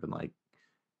construction. I've been like,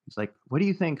 he's like, what do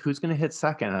you think? Who's going to hit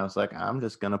second? And I was like, I'm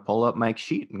just going to pull up Mike's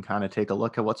sheet and kind of take a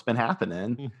look at what's been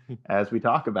happening as we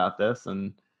talk about this.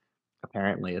 And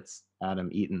apparently it's Adam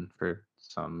Eaton for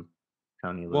some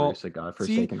Tony La Russa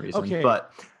godforsaken reason. Okay.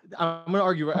 But I'm going to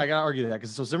argue. I got to argue that because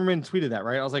so Zimmerman tweeted that,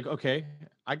 right? I was like, okay,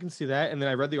 I can see that. And then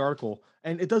I read the article,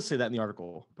 and it does say that in the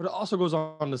article, but it also goes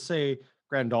on to say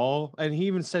Grandal. And he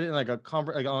even said it in like a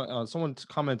someone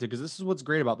commented, because this is what's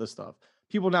great about this stuff.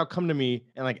 People now come to me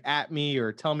and like at me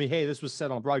or tell me, hey, this was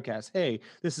said on broadcast. Hey,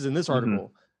 this is in this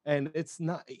article. And it's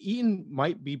not, Eaton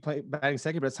might be batting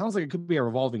second, but it sounds like it could be a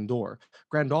revolving door.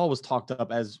 Grandal was talked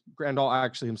up as Grandal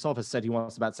actually himself has said he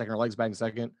wants to bat second or likes batting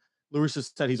second. La Russa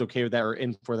said he's okay with that or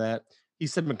in for that. He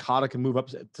said Moncada can move up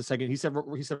to second. He said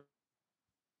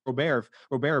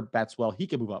Robert bats well, he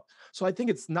can move up. So I think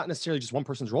it's not necessarily just one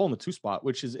person's role in the 2 spot,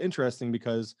 which is interesting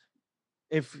because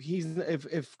if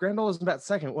Grandal doesn't bat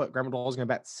second, what, Grandal is going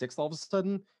to bat 6th all of a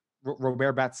sudden?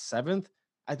 Robert bats 7th.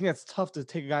 I think that's tough to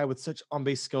take a guy with such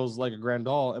on-base skills like a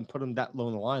Grandal and put him that low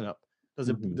in the lineup.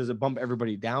 Does it bump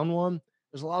everybody down one?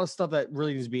 There's a lot of stuff that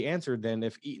really needs to be answered then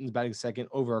if Eaton's batting second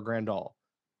over a Grandal.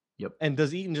 Yep. And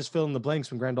does Eaton just fill in the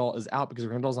blanks when Grandal is out because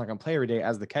Grandal's not going to play every day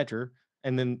as the catcher?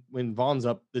 And then when Vaughn's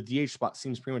up, the DH spot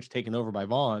seems pretty much taken over by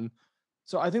Vaughn.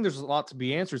 So I think there's a lot to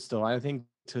be answered still. I think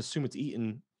to assume it's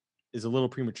Eaton is a little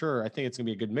premature. I think it's going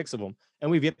to be a good mix of them.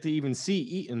 And we've yet to even see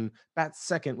Eaton bat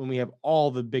second when we have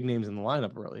all the big names in the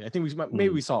lineup, really. I think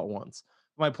maybe we saw it once.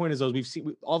 My point is, though, we've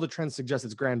seen all the trends suggest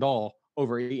it's Grandal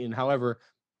over Eaton. However,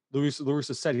 La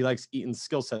Russa said he likes Eaton's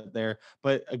skill set there.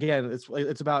 But again,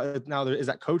 it's about now. Is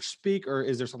that coach speak or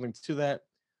is there something to that?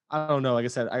 I don't know. Like I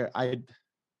said,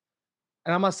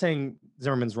 and I'm not saying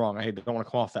Zimmerman's wrong. I don't want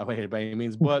to come off that way by any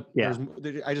means, but Yeah.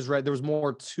 I just read there was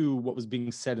more to what was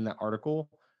being said in that article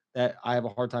that I have a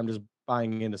hard time just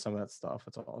buying into some of that stuff.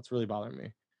 That's all. It's really bothering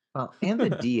me. Well, and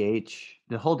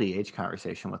the whole DH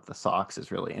conversation with the Sox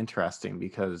is really interesting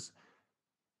because,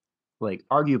 like,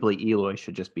 arguably Eloy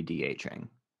should just be DHing,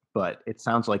 but it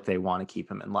sounds like they want to keep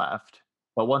him in left.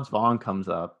 But once Vaughn comes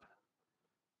up,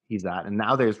 he's that. And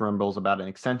now there's rumbles about an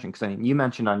extension. Because I mean, you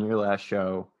mentioned on your last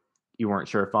show, you weren't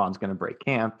sure if Vaughn's going to break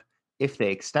camp. If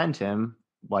they extend him,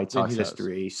 White Sox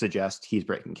history suggests he's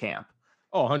breaking camp.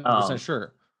 Oh, 100%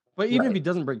 sure. But even if he Right.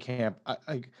 doesn't break camp,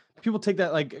 I people take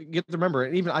that, like, you have to remember,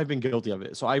 and even I've been guilty of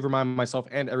it. So I remind myself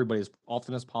and everybody as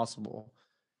often as possible,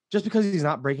 just because he's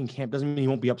not breaking camp doesn't mean he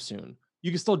won't be up soon. You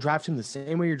can still draft him the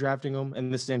same way you're drafting him.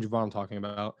 And this is Andrew Vaughn I'm talking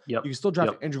about. Yep. You can still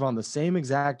draft Andrew Vaughn the same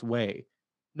exact way,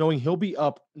 knowing he'll be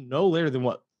up no later than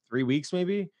 3 weeks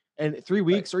maybe? And 3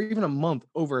 weeks or even a month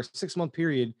over a 6-month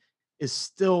period is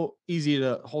still easy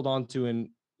to hold on to, and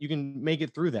you can make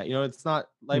it through that. You know, it's not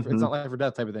life, it's not life or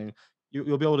death type of thing.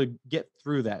 You'll be able to get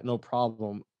through that, no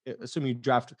problem. Assuming you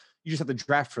draft, you just have to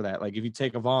draft for that. Like if you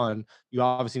take a Vaughn, you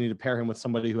obviously need to pair him with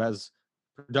somebody who has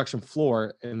production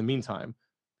floor in the meantime,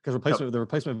 because the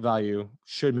replacement value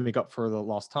should make up for the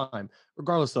lost time.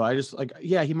 Regardless, though, I just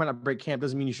he might not break camp.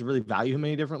 Doesn't mean you should really value him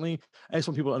any differently. I just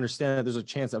want people to understand that there's a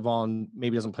chance that Vaughn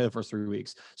maybe doesn't play the first 3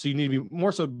 weeks. So you need to be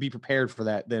more so be prepared for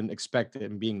that than expect it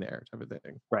and being there type of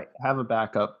thing. Right. Have a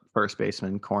backup first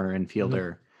baseman, corner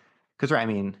infielder. Because I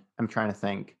mean, I'm trying to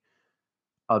think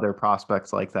other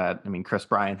prospects like that. I mean, Chris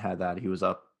Bryant had that. He was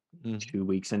up 2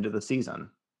 weeks into the season.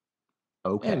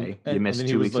 Okay. You missed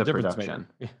 2 weeks of production.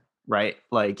 Right.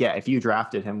 Like, if you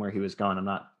drafted him where he was going,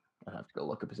 I'd have to go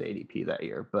look up his ADP that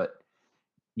year, but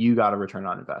you got a return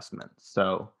on investment.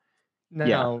 So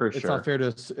now, for it's sure.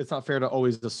 It's not fair to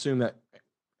always assume that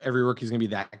every rookie is going to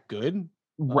be that good.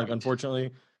 Right. Like,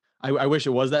 unfortunately, I wish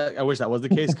it was that. I wish that was the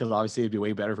case, because obviously it'd be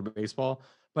way better for baseball.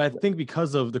 But I think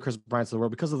because of the Chris Bryants of the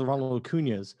world, because of the Ronald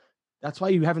Acuñas, that's why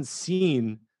you haven't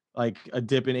seen like a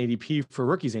dip in ADP for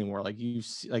rookies anymore. Like you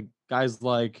see, like guys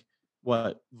like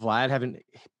Vlad haven't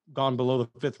gone below the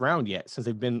 5th round yet since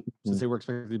they were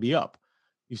expected to be up.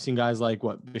 You've seen guys like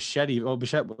Bichette. Oh,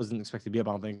 Bichette wasn't expected to be up,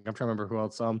 I don't think. I'm trying to remember who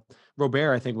else.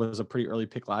 Robert, I think, was a pretty early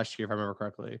pick last year, if I remember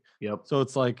correctly. Yep. So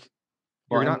it's like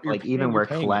even where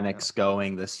Kelenics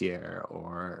going this year,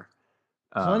 or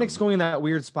Kelenics going in that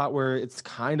weird spot where it's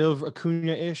kind of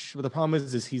Acuna-ish, but the problem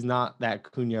is he's not that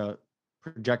Acuna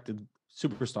projected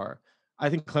superstar. I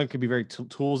think Kelenic could be very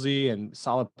toolsy and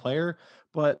solid player,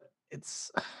 but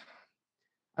it's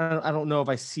I don't know if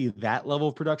I see that level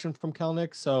of production from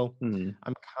Kelenic. So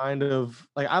I'm kind of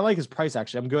like, I like his price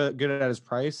actually. I'm good at his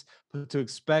price, but to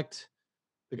expect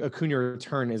the Acuna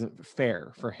return isn't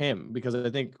fair for him, because I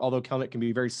think although Kelenic can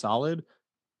be very solid,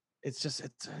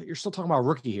 you're still talking about a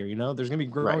rookie here. You know, there's gonna be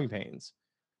growing pains.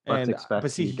 Let's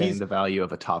expect he's getting the value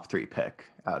of a top 3 pick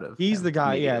out of. He's the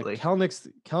guy. Yeah,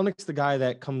 Kelenics the guy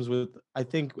that comes with. I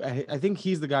think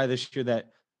he's the guy this year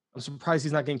that I'm surprised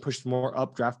he's not getting pushed more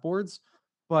up draft boards.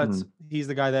 But he's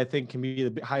the guy that I think can be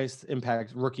the highest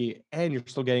impact rookie, and you're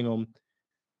still getting him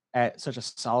at such a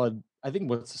solid. I think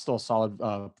what's still a solid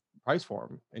price for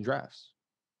him in drafts.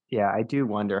 Yeah, I do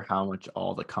wonder how much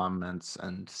all the comments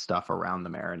and stuff around the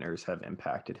Mariners have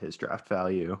impacted his draft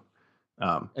value.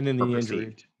 And then the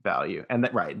injury value, and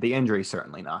the injury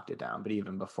certainly knocked it down. But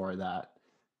even before that,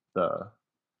 the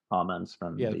comments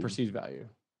from the perceived value.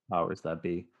 Powers that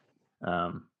be,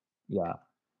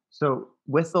 So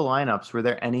with the lineups, are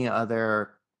there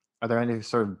any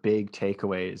sort of big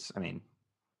takeaways? I mean,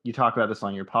 you talk about this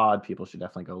on your pod. People should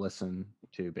definitely go listen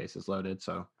to Bases Loaded.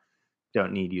 So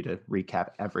don't need you to recap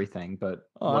everything, but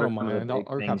I don't mind. I'll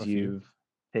recap a few you've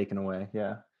taken away.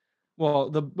 Yeah. Well,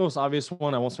 the most obvious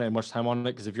one, I won't spend much time on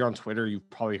it, because if you're on Twitter, you've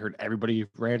probably heard everybody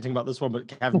ranting about this one, but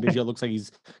Kevin Biggio looks like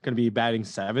he's going to be batting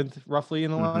 7th roughly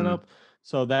in the lineup.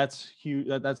 So that's huge.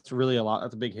 That's really a lot.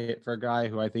 That's a big hit for a guy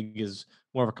who I think is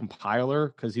more of a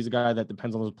compiler, because he's a guy that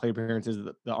depends on those play appearances,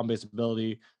 the on-base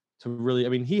ability to really. I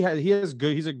mean, he's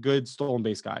a good stolen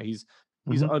base guy. He's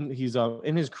in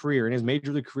his career, in his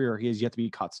major league career, he has yet to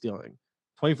be caught stealing.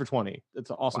 20 for 20.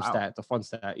 It's an awesome stat. It's a fun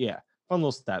stat. Yeah, fun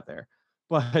little stat there.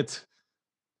 But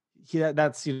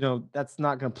that's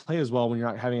not going to play as well when you're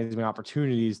not having as many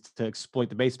opportunities to exploit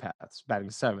the base paths, batting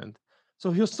 7th. So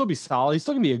he'll still be solid. He's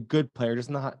still going to be a good player, just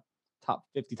not top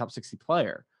 50, top 60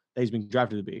 player that he's being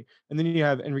drafted to be. And then you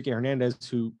have Enrique Hernandez,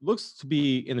 who looks to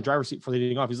be in the driver's seat for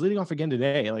leading off. He's leading off again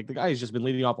today. Like, the guy has just been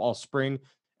leading off all spring.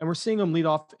 And we're seeing him lead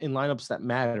off in lineups that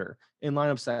matter, in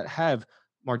lineups that have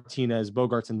Martinez,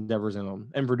 Bogarts, and Devers in them,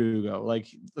 and Verdugo, like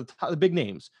the big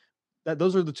names.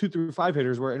 those are the 2 through 5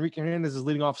 hitters where Enrique Hernandez is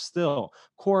leading off still.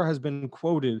 Cora has been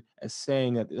quoted as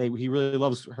saying that he really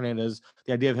loves Hernandez.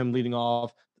 The idea of him leading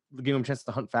off, giving him a chance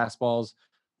to hunt fastballs,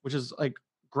 which is like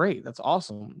great. That's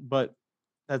awesome. But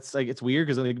that's like, it's weird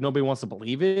because like nobody wants to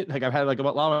believe it. Like I've had like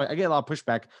I get a lot of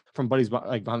pushback from buddies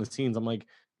like behind the scenes. I'm like,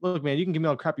 look, man, you can give me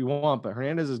all the crap you want, but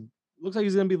Hernandez looks like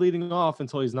he's going to be leading off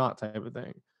until he's not, type of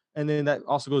thing. And then that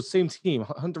also goes same team,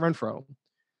 Hunter Renfroe.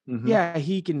 Mm-hmm. Yeah,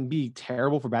 he can be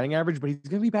terrible for batting average, but he's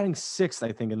going to be batting 6th,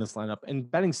 I think, in this lineup.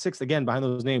 And batting 6th, again, behind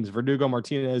those names, Verdugo,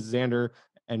 Martinez, Xander,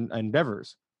 and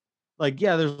Devers. Like,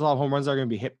 yeah, there's a lot of home runs that are going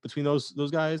to be hit between those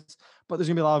guys, but there's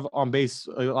going to be a lot of on base.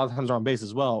 A lot of times are on base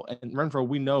as well. And Renfroe,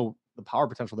 we know the power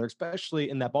potential there, especially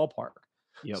in that ballpark.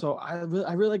 Yep. So I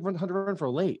really like Hunter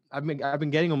Renfroe late. I've been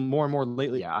getting him more and more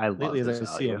lately. Yeah, I love as I value.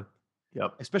 see him.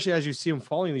 Yep. Especially as you see him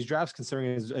falling in these drafts,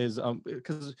 considering his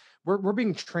because we're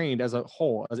being trained as a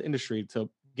whole, as an industry, to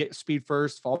get speed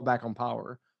first, fall back on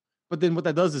power. But then what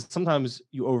that does is sometimes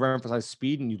you overemphasize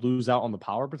speed and you lose out on the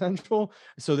power potential.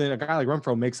 So then a guy like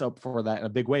Renfroe makes up for that in a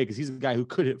big way because he's a guy who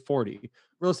could hit 40.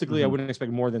 Realistically, I wouldn't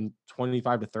expect more than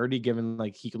 25 to 30, given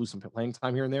like he could lose some playing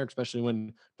time here and there, especially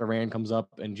when Duran comes up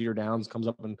and Jeter Downs comes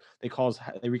up and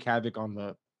they wreak havoc on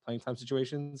the playing time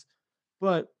situations.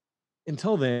 But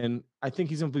until then, I think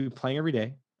he's going to be playing every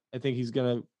day. I think he's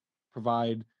going to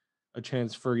provide a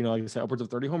chance for, like I said, upwards of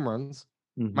 30 home runs.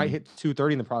 Might hit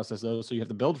 230 in the process, though, so you have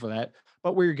to build for that.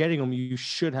 But where you're getting them, you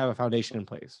should have a foundation in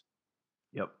place.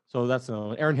 Yep. So that's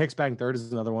Aaron Hicks batting 3rd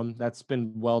is another one that's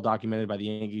been well documented by the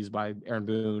Yankees, by Aaron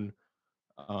Boone.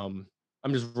 I'm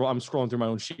scrolling through my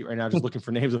own sheet right now, just looking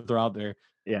for names that they're out there.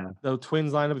 Yeah. The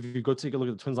Twins lineup, if you go take a look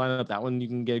at the Twins lineup, that one you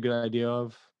can get a good idea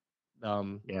of.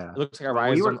 Yeah, it looks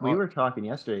like we were talking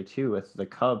yesterday too with the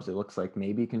Cubs. It looks like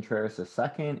maybe Contreras is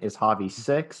 2nd. Is Javi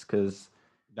 6th? Because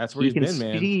that's where he's been,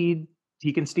 man.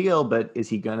 He can steal, but is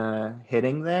he gonna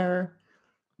hitting there?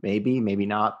 Maybe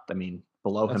not. I mean,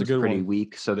 below him is pretty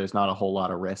weak, so there's not a whole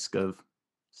lot of risk of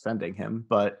sending him.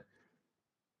 But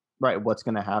right, what's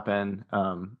gonna happen?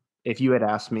 If you had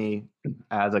asked me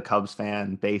as a Cubs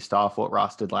fan, based off what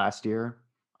Ross did last year,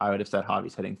 I would have said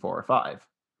Javi's hitting 4 or 5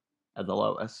 at the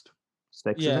lowest.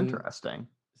 6 is interesting.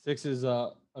 6 is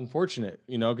unfortunate,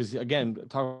 because again,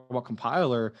 talking about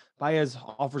compiler, Baez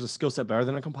offers a skill set better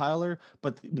than a compiler,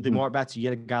 but the more at bats you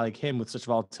get a guy like him with such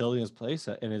volatility in his place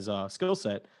in his skill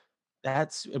set,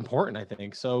 that's important, I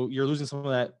think. So you're losing some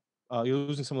of that. You're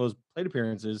losing some of those plate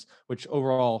appearances, which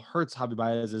overall hurts Javi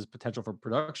Baez's potential for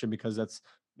production because that's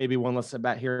maybe one less at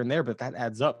bat here and there, but that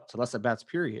adds up to less at bats,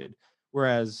 period.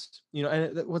 Whereas, and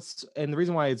the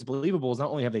reason why it's believable is not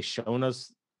only have they shown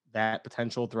us that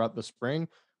potential throughout the spring,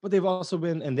 but they've also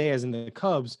been, and they, as in the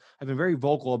Cubs, have been very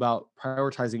vocal about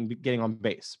prioritizing getting on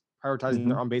base, prioritizing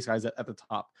their on base guys at the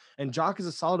top. And Jock is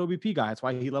a solid OBP guy. That's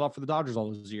why he led off for the Dodgers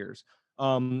all those years.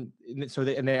 So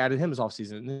they added him this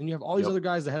offseason. And then you have all these other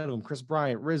guys ahead of him: Chris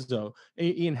Bryant, Rizzo,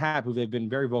 Ian Happ, who they've been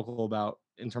very vocal about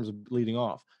in terms of leading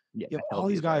off. Yeah, you have all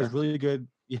these guys really good.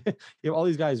 You have all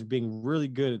these guys being really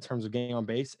good in terms of getting on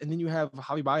base, and then you have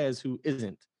Javi Baez, who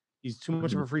isn't. He's too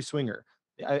much of a free swinger.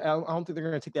 I don't think they're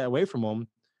going to take that away from him.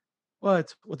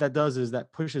 But what that does is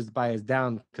that pushes Baez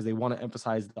down because they want to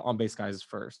emphasize the on-base guys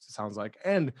first, it sounds like.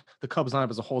 And the Cubs lineup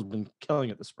as a whole has been killing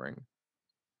it this spring.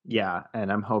 Yeah,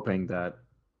 and I'm hoping that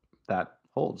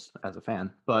holds as a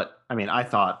fan. But, I mean, I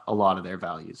thought a lot of their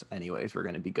values anyways were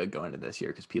going to be good going into this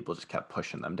year because people just kept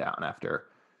pushing them down after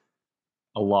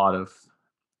a lot of,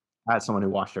 as someone who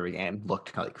watched every game,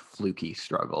 looked kind of like fluky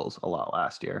struggles a lot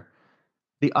last year.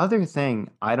 The other thing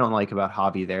I don't like about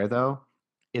Javi there, though,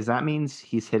 is that means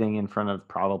he's hitting in front of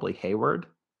probably Hayward.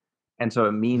 And so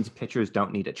it means pitchers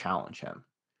don't need to challenge him.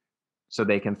 So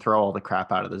they can throw all the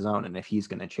crap out of the zone. And if he's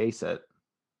going to chase it,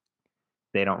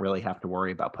 they don't really have to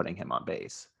worry about putting him on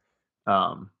base,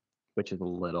 which is a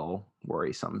little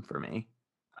worrisome for me.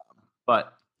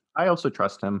 But I also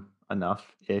trust him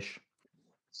enough-ish.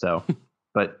 So,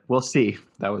 but we'll see.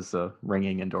 That was a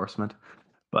ringing endorsement.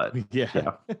 But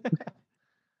yeah.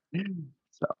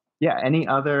 So, yeah, any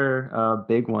other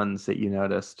big ones that you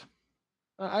noticed?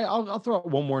 I'll throw out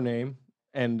one more name,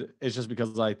 and it's just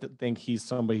because I think he's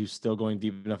somebody who's still going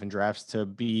deep enough in drafts to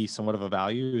be somewhat of a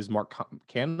value. Is Mark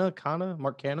Canha?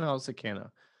 I'll say Canha.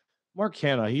 Mark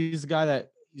Canha. He's the guy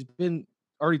that he's been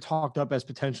already talked up as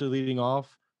potentially leading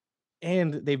off,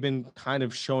 and they've been kind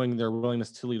of showing their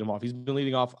willingness to lead him off. He's been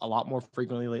leading off a lot more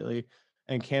frequently lately,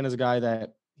 and Canha's a guy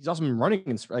that he's also been running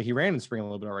in spring. Like he ran in spring a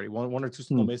little bit already, one or two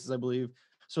stolen bases, I believe.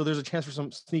 So there's a chance for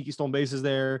some sneaky stolen bases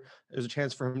there. There's a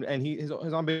chance for him, and his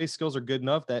on base skills are good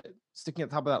enough that sticking at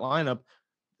the top of that lineup,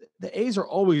 the A's are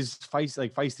always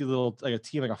feisty little, like a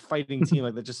team, like a fighting team,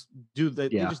 like that just they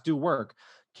just do work.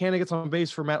 Canna gets on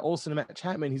base for Matt Olson and Matt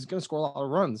Chapman. He's going to score a lot of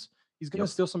runs. He's going to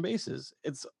steal some bases.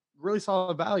 It's really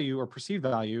solid value or perceived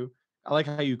value. I like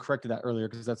how you corrected that earlier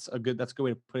because that's a good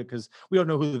way to put it, because we don't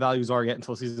know who the values are yet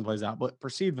until the season plays out. But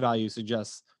perceived value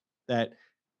suggests that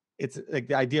it's like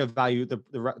the idea of value, the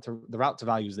route to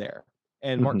value is there.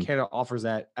 And Mark Canha offers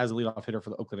that as a leadoff hitter for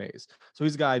the Oakland A's. So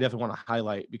he's a guy I definitely want to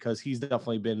highlight because he's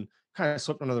definitely been kind of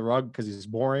swept under the rug because he's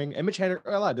boring. And Mitch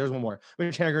Haniger, there's one more.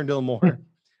 Mitch Haniger and Dylan Moore.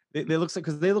 they look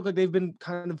like they've been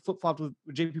kind of flip-flopped with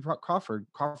JP Crawford.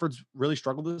 Crawford's really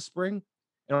struggled this spring.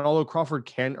 And although Crawford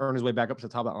can earn his way back up to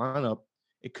the top of that lineup,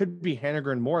 it could be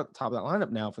Haniger and Moore at the top of that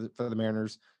lineup now for the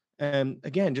Mariners. And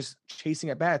again, just chasing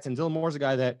at bats. And Dylan Moore's a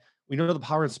guy that we know the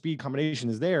power and speed combination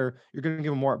is there. You're going to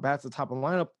give him more at bats at the top of the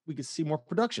lineup. We could see more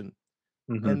production.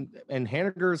 And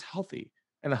Haniger is healthy.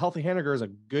 And a healthy Haniger is a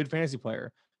good fantasy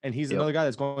player. And he's another guy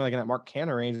that's going like in that Mark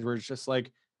Canha range where it's just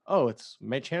like, oh, it's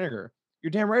Mitch Haniger.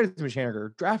 You're damn right it's Mitch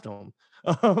Haniger. Draft him.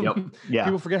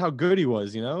 People forget how good he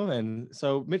was, And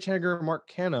so Mitch Haniger, Mark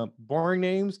Canha, boring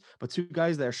names, but two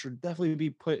guys that should definitely be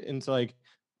put into like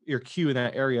your queue in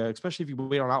that area, especially if you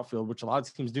wait on outfield, which a lot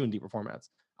of teams do in deeper formats.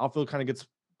 Outfield kind of gets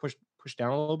pushed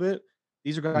down a little bit.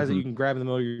 These are guys that you can grab in the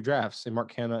middle of your drafts, and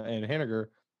Mark Canha and Haniger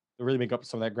to really make up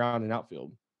some of that ground in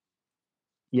outfield.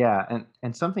 Yeah,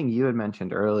 and something you had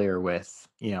mentioned earlier with,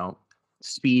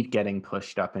 speed getting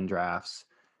pushed up in drafts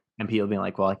and people being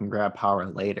like, well, I can grab power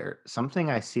later. Something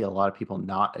I see a lot of people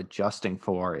not adjusting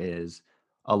for is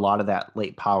a lot of that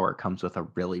late power comes with a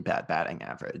really bad batting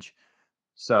average.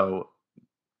 So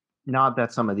not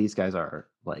that some of these guys are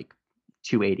like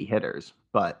 280 hitters,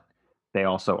 but they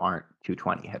also aren't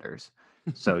 220 hitters.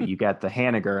 So you get the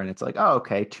Haniger and it's like, oh,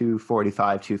 okay,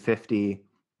 245, 250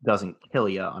 doesn't kill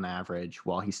you on average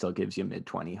while he still gives you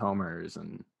mid-20 homers.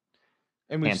 And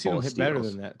we've seen him hit better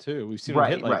than that too. We've seen him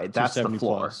hit like that's the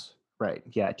floor. Plus. Right.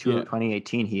 Yeah.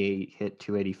 2018, he hit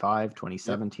 285.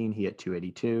 2017, he hit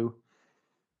 282.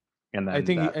 And then I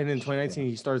think in 2019,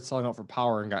 he started selling out for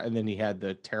power and then he had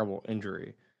the terrible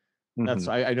injury. That's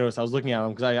I noticed. I was looking at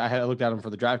him because I looked at him for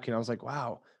the draft kit. I was like,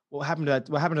 wow. What happened to that?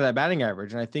 What happened to that batting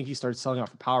average? And I think he started selling out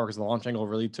for power because the launch angle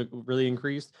really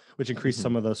increased, which increased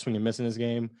some of the swing and miss in his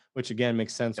game, which again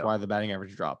makes sense why the batting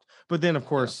average dropped. But then of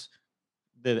course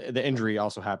the injury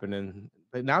also happened,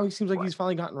 but now he seems like he's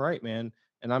finally gotten right, man.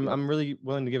 And I'm really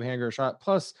willing to give Haniger a shot.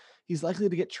 Plus, he's likely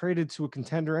to get traded to a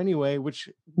contender anyway, which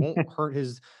won't hurt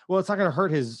his. Well, it's not going to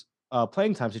hurt his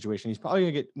playing time situation. He's probably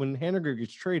going to get when Haniger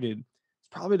gets traded. It's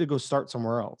probably to go start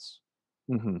somewhere else.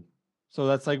 So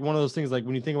that's like one of those things, like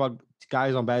when you think about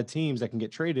guys on bad teams that can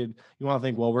get traded, you want to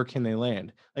think, well, where can they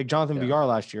land? Like Jonathan Villar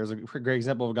last year is a great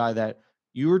example of a guy that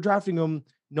you were drafting him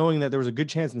knowing that there was a good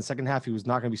chance in the second half he was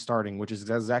not going to be starting, which is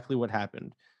exactly what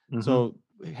happened. So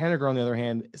Haniger, on the other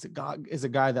hand, is a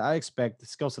guy that I expect the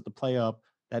skill set to play up,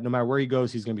 that no matter where he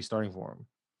goes, he's going to be starting for him.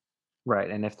 Right.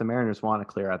 And if the Mariners want to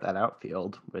clear out that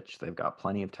outfield, which they've got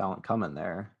plenty of talent coming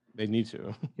there, they need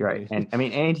to. You're right. And I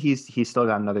mean, and he's still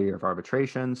got another year of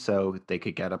arbitration, so they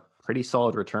could get a pretty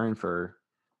solid return for,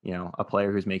 a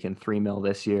player who's making $3 million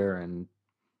this year and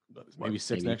maybe $6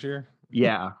 million next year.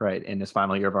 Yeah, right. In his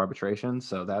final year of arbitration.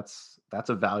 So that's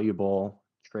a valuable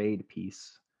trade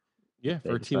piece. Yeah,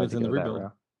 for a team that's in the rebuild.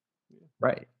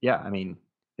 Right. Yeah. I mean,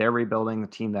 they're rebuilding the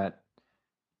team that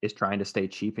is trying to stay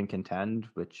cheap and contend,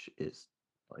 which is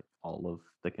like all of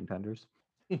the contenders,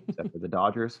 except for the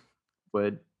Dodgers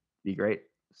would be great.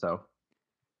 So,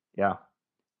 yeah.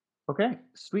 Okay,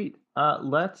 sweet.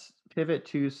 Let's pivot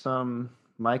to some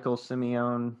Michael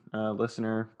Simeone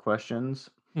listener questions.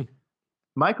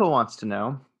 Michael wants to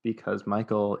know, because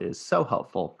Michael is so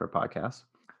helpful for podcasts,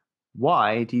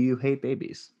 why do you hate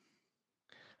babies?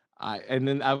 And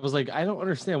then I was like, I don't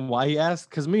understand why he asked,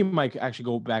 because me and Mike actually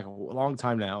go back a long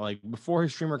time now. Like before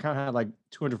his streamer account had like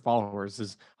 200 followers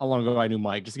is how long ago I knew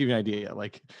Mike. Just to give you an idea.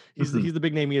 Like he's the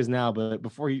big name he is now, but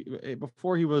before he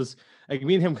was like,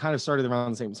 me and him kind of started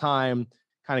around the same time,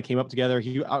 kind of came up together.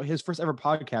 His first ever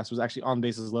podcast was actually on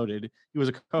Bases Loaded. He was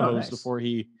a co-host before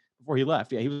he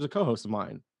left. Yeah, he was a co-host of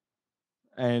mine,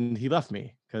 and he left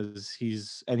me because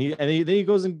then he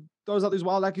goes and throws out these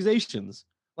wild accusations.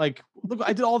 Like, look,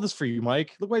 I did all this for you,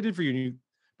 Mike. Look what I did for you.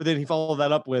 But then he followed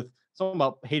that up with something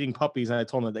about hating puppies, and I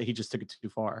told him that he just took it too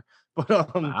far. But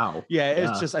wow.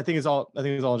 It's just I think it's all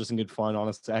just in good fun.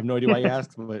 Honestly, I have no idea why he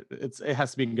asked, but it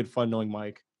has to be in good fun knowing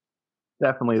Mike.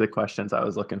 Definitely the questions I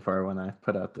was looking for when I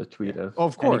put out the tweet of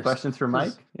course. Any questions for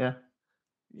Mike? Yeah.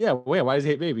 Yeah. Wait, why does he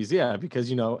hate babies? Yeah, because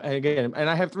and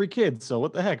I have 3 kids, so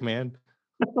what the heck, man?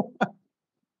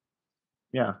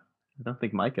 Yeah, I don't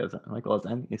think Michael has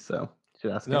any, so.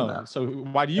 Should ask him No. that. So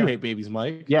why do you hate babies,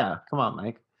 Mike? Yeah, come on,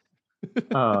 Mike.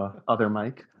 Other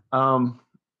Mike.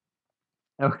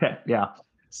 Okay, yeah.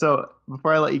 So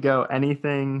before I let you go,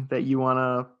 anything that you want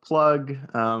to plug?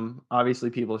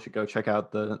 Obviously, people should go check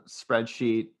out the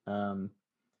spreadsheet,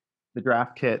 the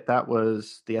draft kit. That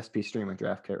was the SP Streamer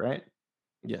draft kit, right?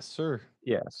 Yes, sir.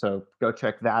 Yeah, so go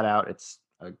check that out. It's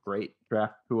a great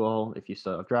draft tool if you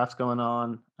still have drafts going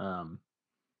on.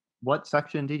 What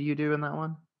section did you do in that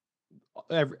one?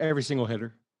 Every single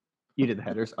hitter. You did the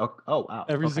headers. Oh wow.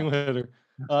 Every Okay. single hitter.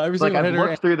 Every Like single I hitter.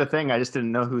 looked through the thing, I just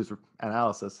didn't know whose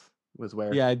analysis was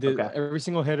where. Yeah, I did Okay. every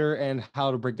single hitter and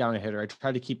how to break down a hitter. I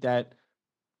tried to keep that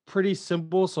pretty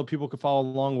simple so people could follow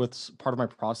along with part of my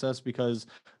process, because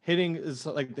hitting is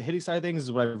like the hitting side of things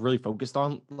is what I've really focused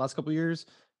on the last couple of years,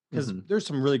 because there's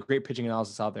some really great pitching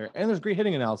analysis out there and there's great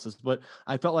hitting analysis, but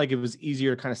I felt like it was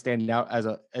easier to kind of stand out as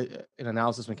an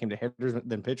analysis when it came to hitters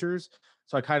than pitchers.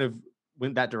 So I kind of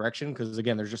went that direction because,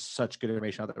 again, there's just such good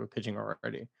information out there with pitching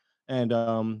already. And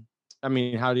I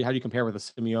mean, how do you compare with a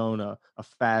Simeone, a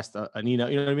Fast, a Nino?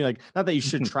 You know what I mean? Like, not that you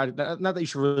should try to, not that you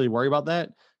should really worry about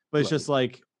that, but it's just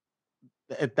like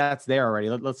that's there already.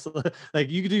 Let's like,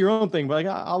 you can do your own thing, but like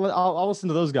I'll listen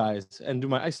to those guys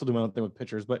and I still do my own thing with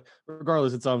pitchers. But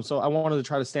regardless, it's so I wanted to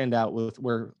try to stand out with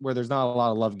where there's not a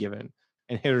lot of love given,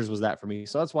 and hitters was that for me.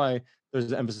 So that's why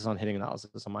there's an emphasis on hitting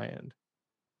analysis on my end.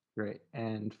 Great.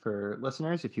 And for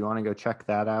listeners, if you want to go check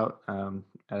that out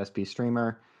at SP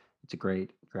Streamer, it's a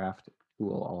great draft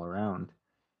tool all around.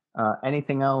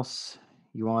 Anything else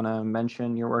you want to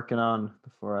mention you're working on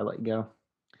before I let you go?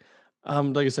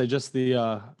 Like I said, just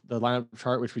the lineup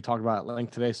chart, which we talked about at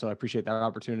length today. So I appreciate that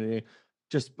opportunity.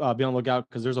 Just be on the lookout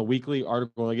because there's a weekly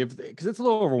article. Like because it's a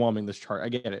little overwhelming, this chart. I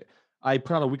get it. I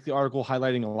put out a weekly article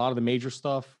highlighting a lot of the major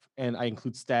stuff, and I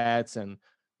include stats and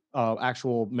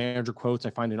actual manager quotes I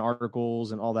find in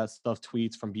articles and all that stuff,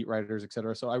 tweets from beat writers,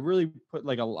 etc. So I really put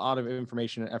like a lot of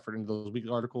information and effort into those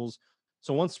weekly articles.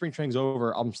 So once spring training's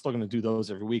over, I'm still going to do those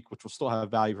every week, which will still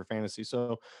have value for fantasy.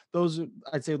 So those,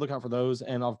 I'd say look out for those.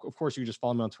 And of course, you can just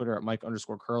follow me on Twitter at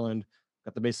Mike_Curland.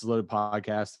 Got the Bases Loaded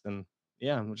podcast. And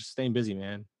yeah, I'm just staying busy,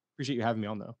 man. Appreciate you having me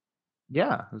on, though.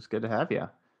 Yeah, it was good to have you.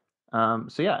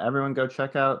 So yeah, everyone go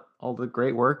check out all the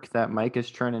great work that Mike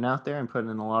is churning out there and putting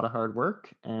in a lot of hard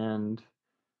work. And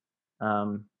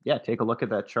yeah, take a look at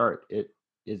that chart. It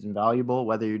is invaluable,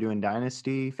 whether you're doing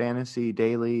dynasty, fantasy,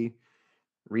 daily,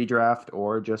 redraft,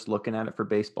 or just looking at it for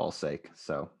baseball's sake.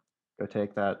 So go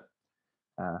take that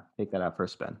out for a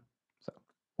spin. So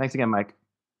thanks again, Mike.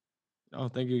 Oh,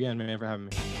 thank you again, man, for having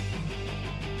me.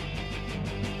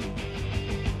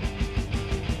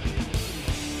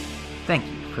 Thank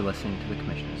you for listening to the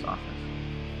Commissioner's Office.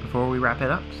 Before we wrap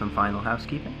it up, some final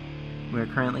housekeeping. We are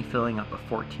currently filling up a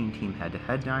 14-team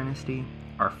head-to-head dynasty,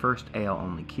 our first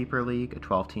AL-only keeper league, a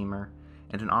 12-teamer,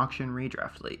 and an auction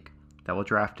redraft league that will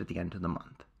draft at the end of the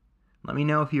month. Let me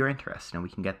know if you're interested and we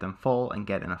can get them full and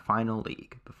get in a final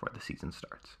league before the season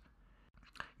starts.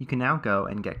 You can now go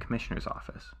and get Commissioner's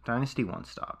Office, Dynasty One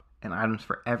Stop, and items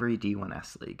for every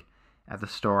D1S league at the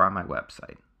store on my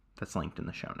website that's linked in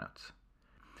the show notes.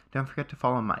 Don't forget to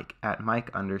follow Mike at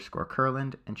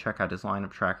Mike_Curland and check out his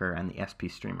lineup tracker and the SP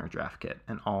Streamer draft kit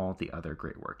and all the other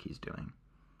great work he's doing.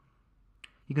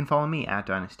 You can follow me at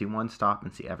Dynasty One Stop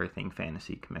and see everything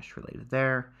fantasy commish related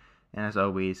there. And as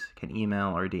always, can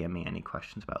email or DM me any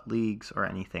questions about leagues or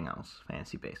anything else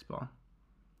fantasy baseball.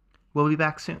 We'll be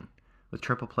back soon with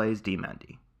Triple Play's D.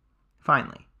 Mendy.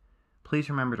 Finally, please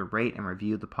remember to rate and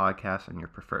review the podcast on your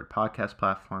preferred podcast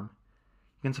platform.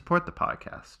 You can support the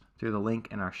podcast through the link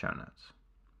in our show notes.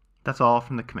 That's all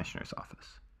from the Commissioner's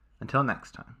Office. Until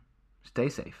next time, stay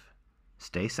safe,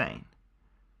 stay sane,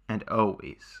 and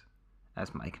always,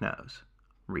 as Mike knows,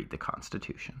 read the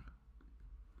Constitution.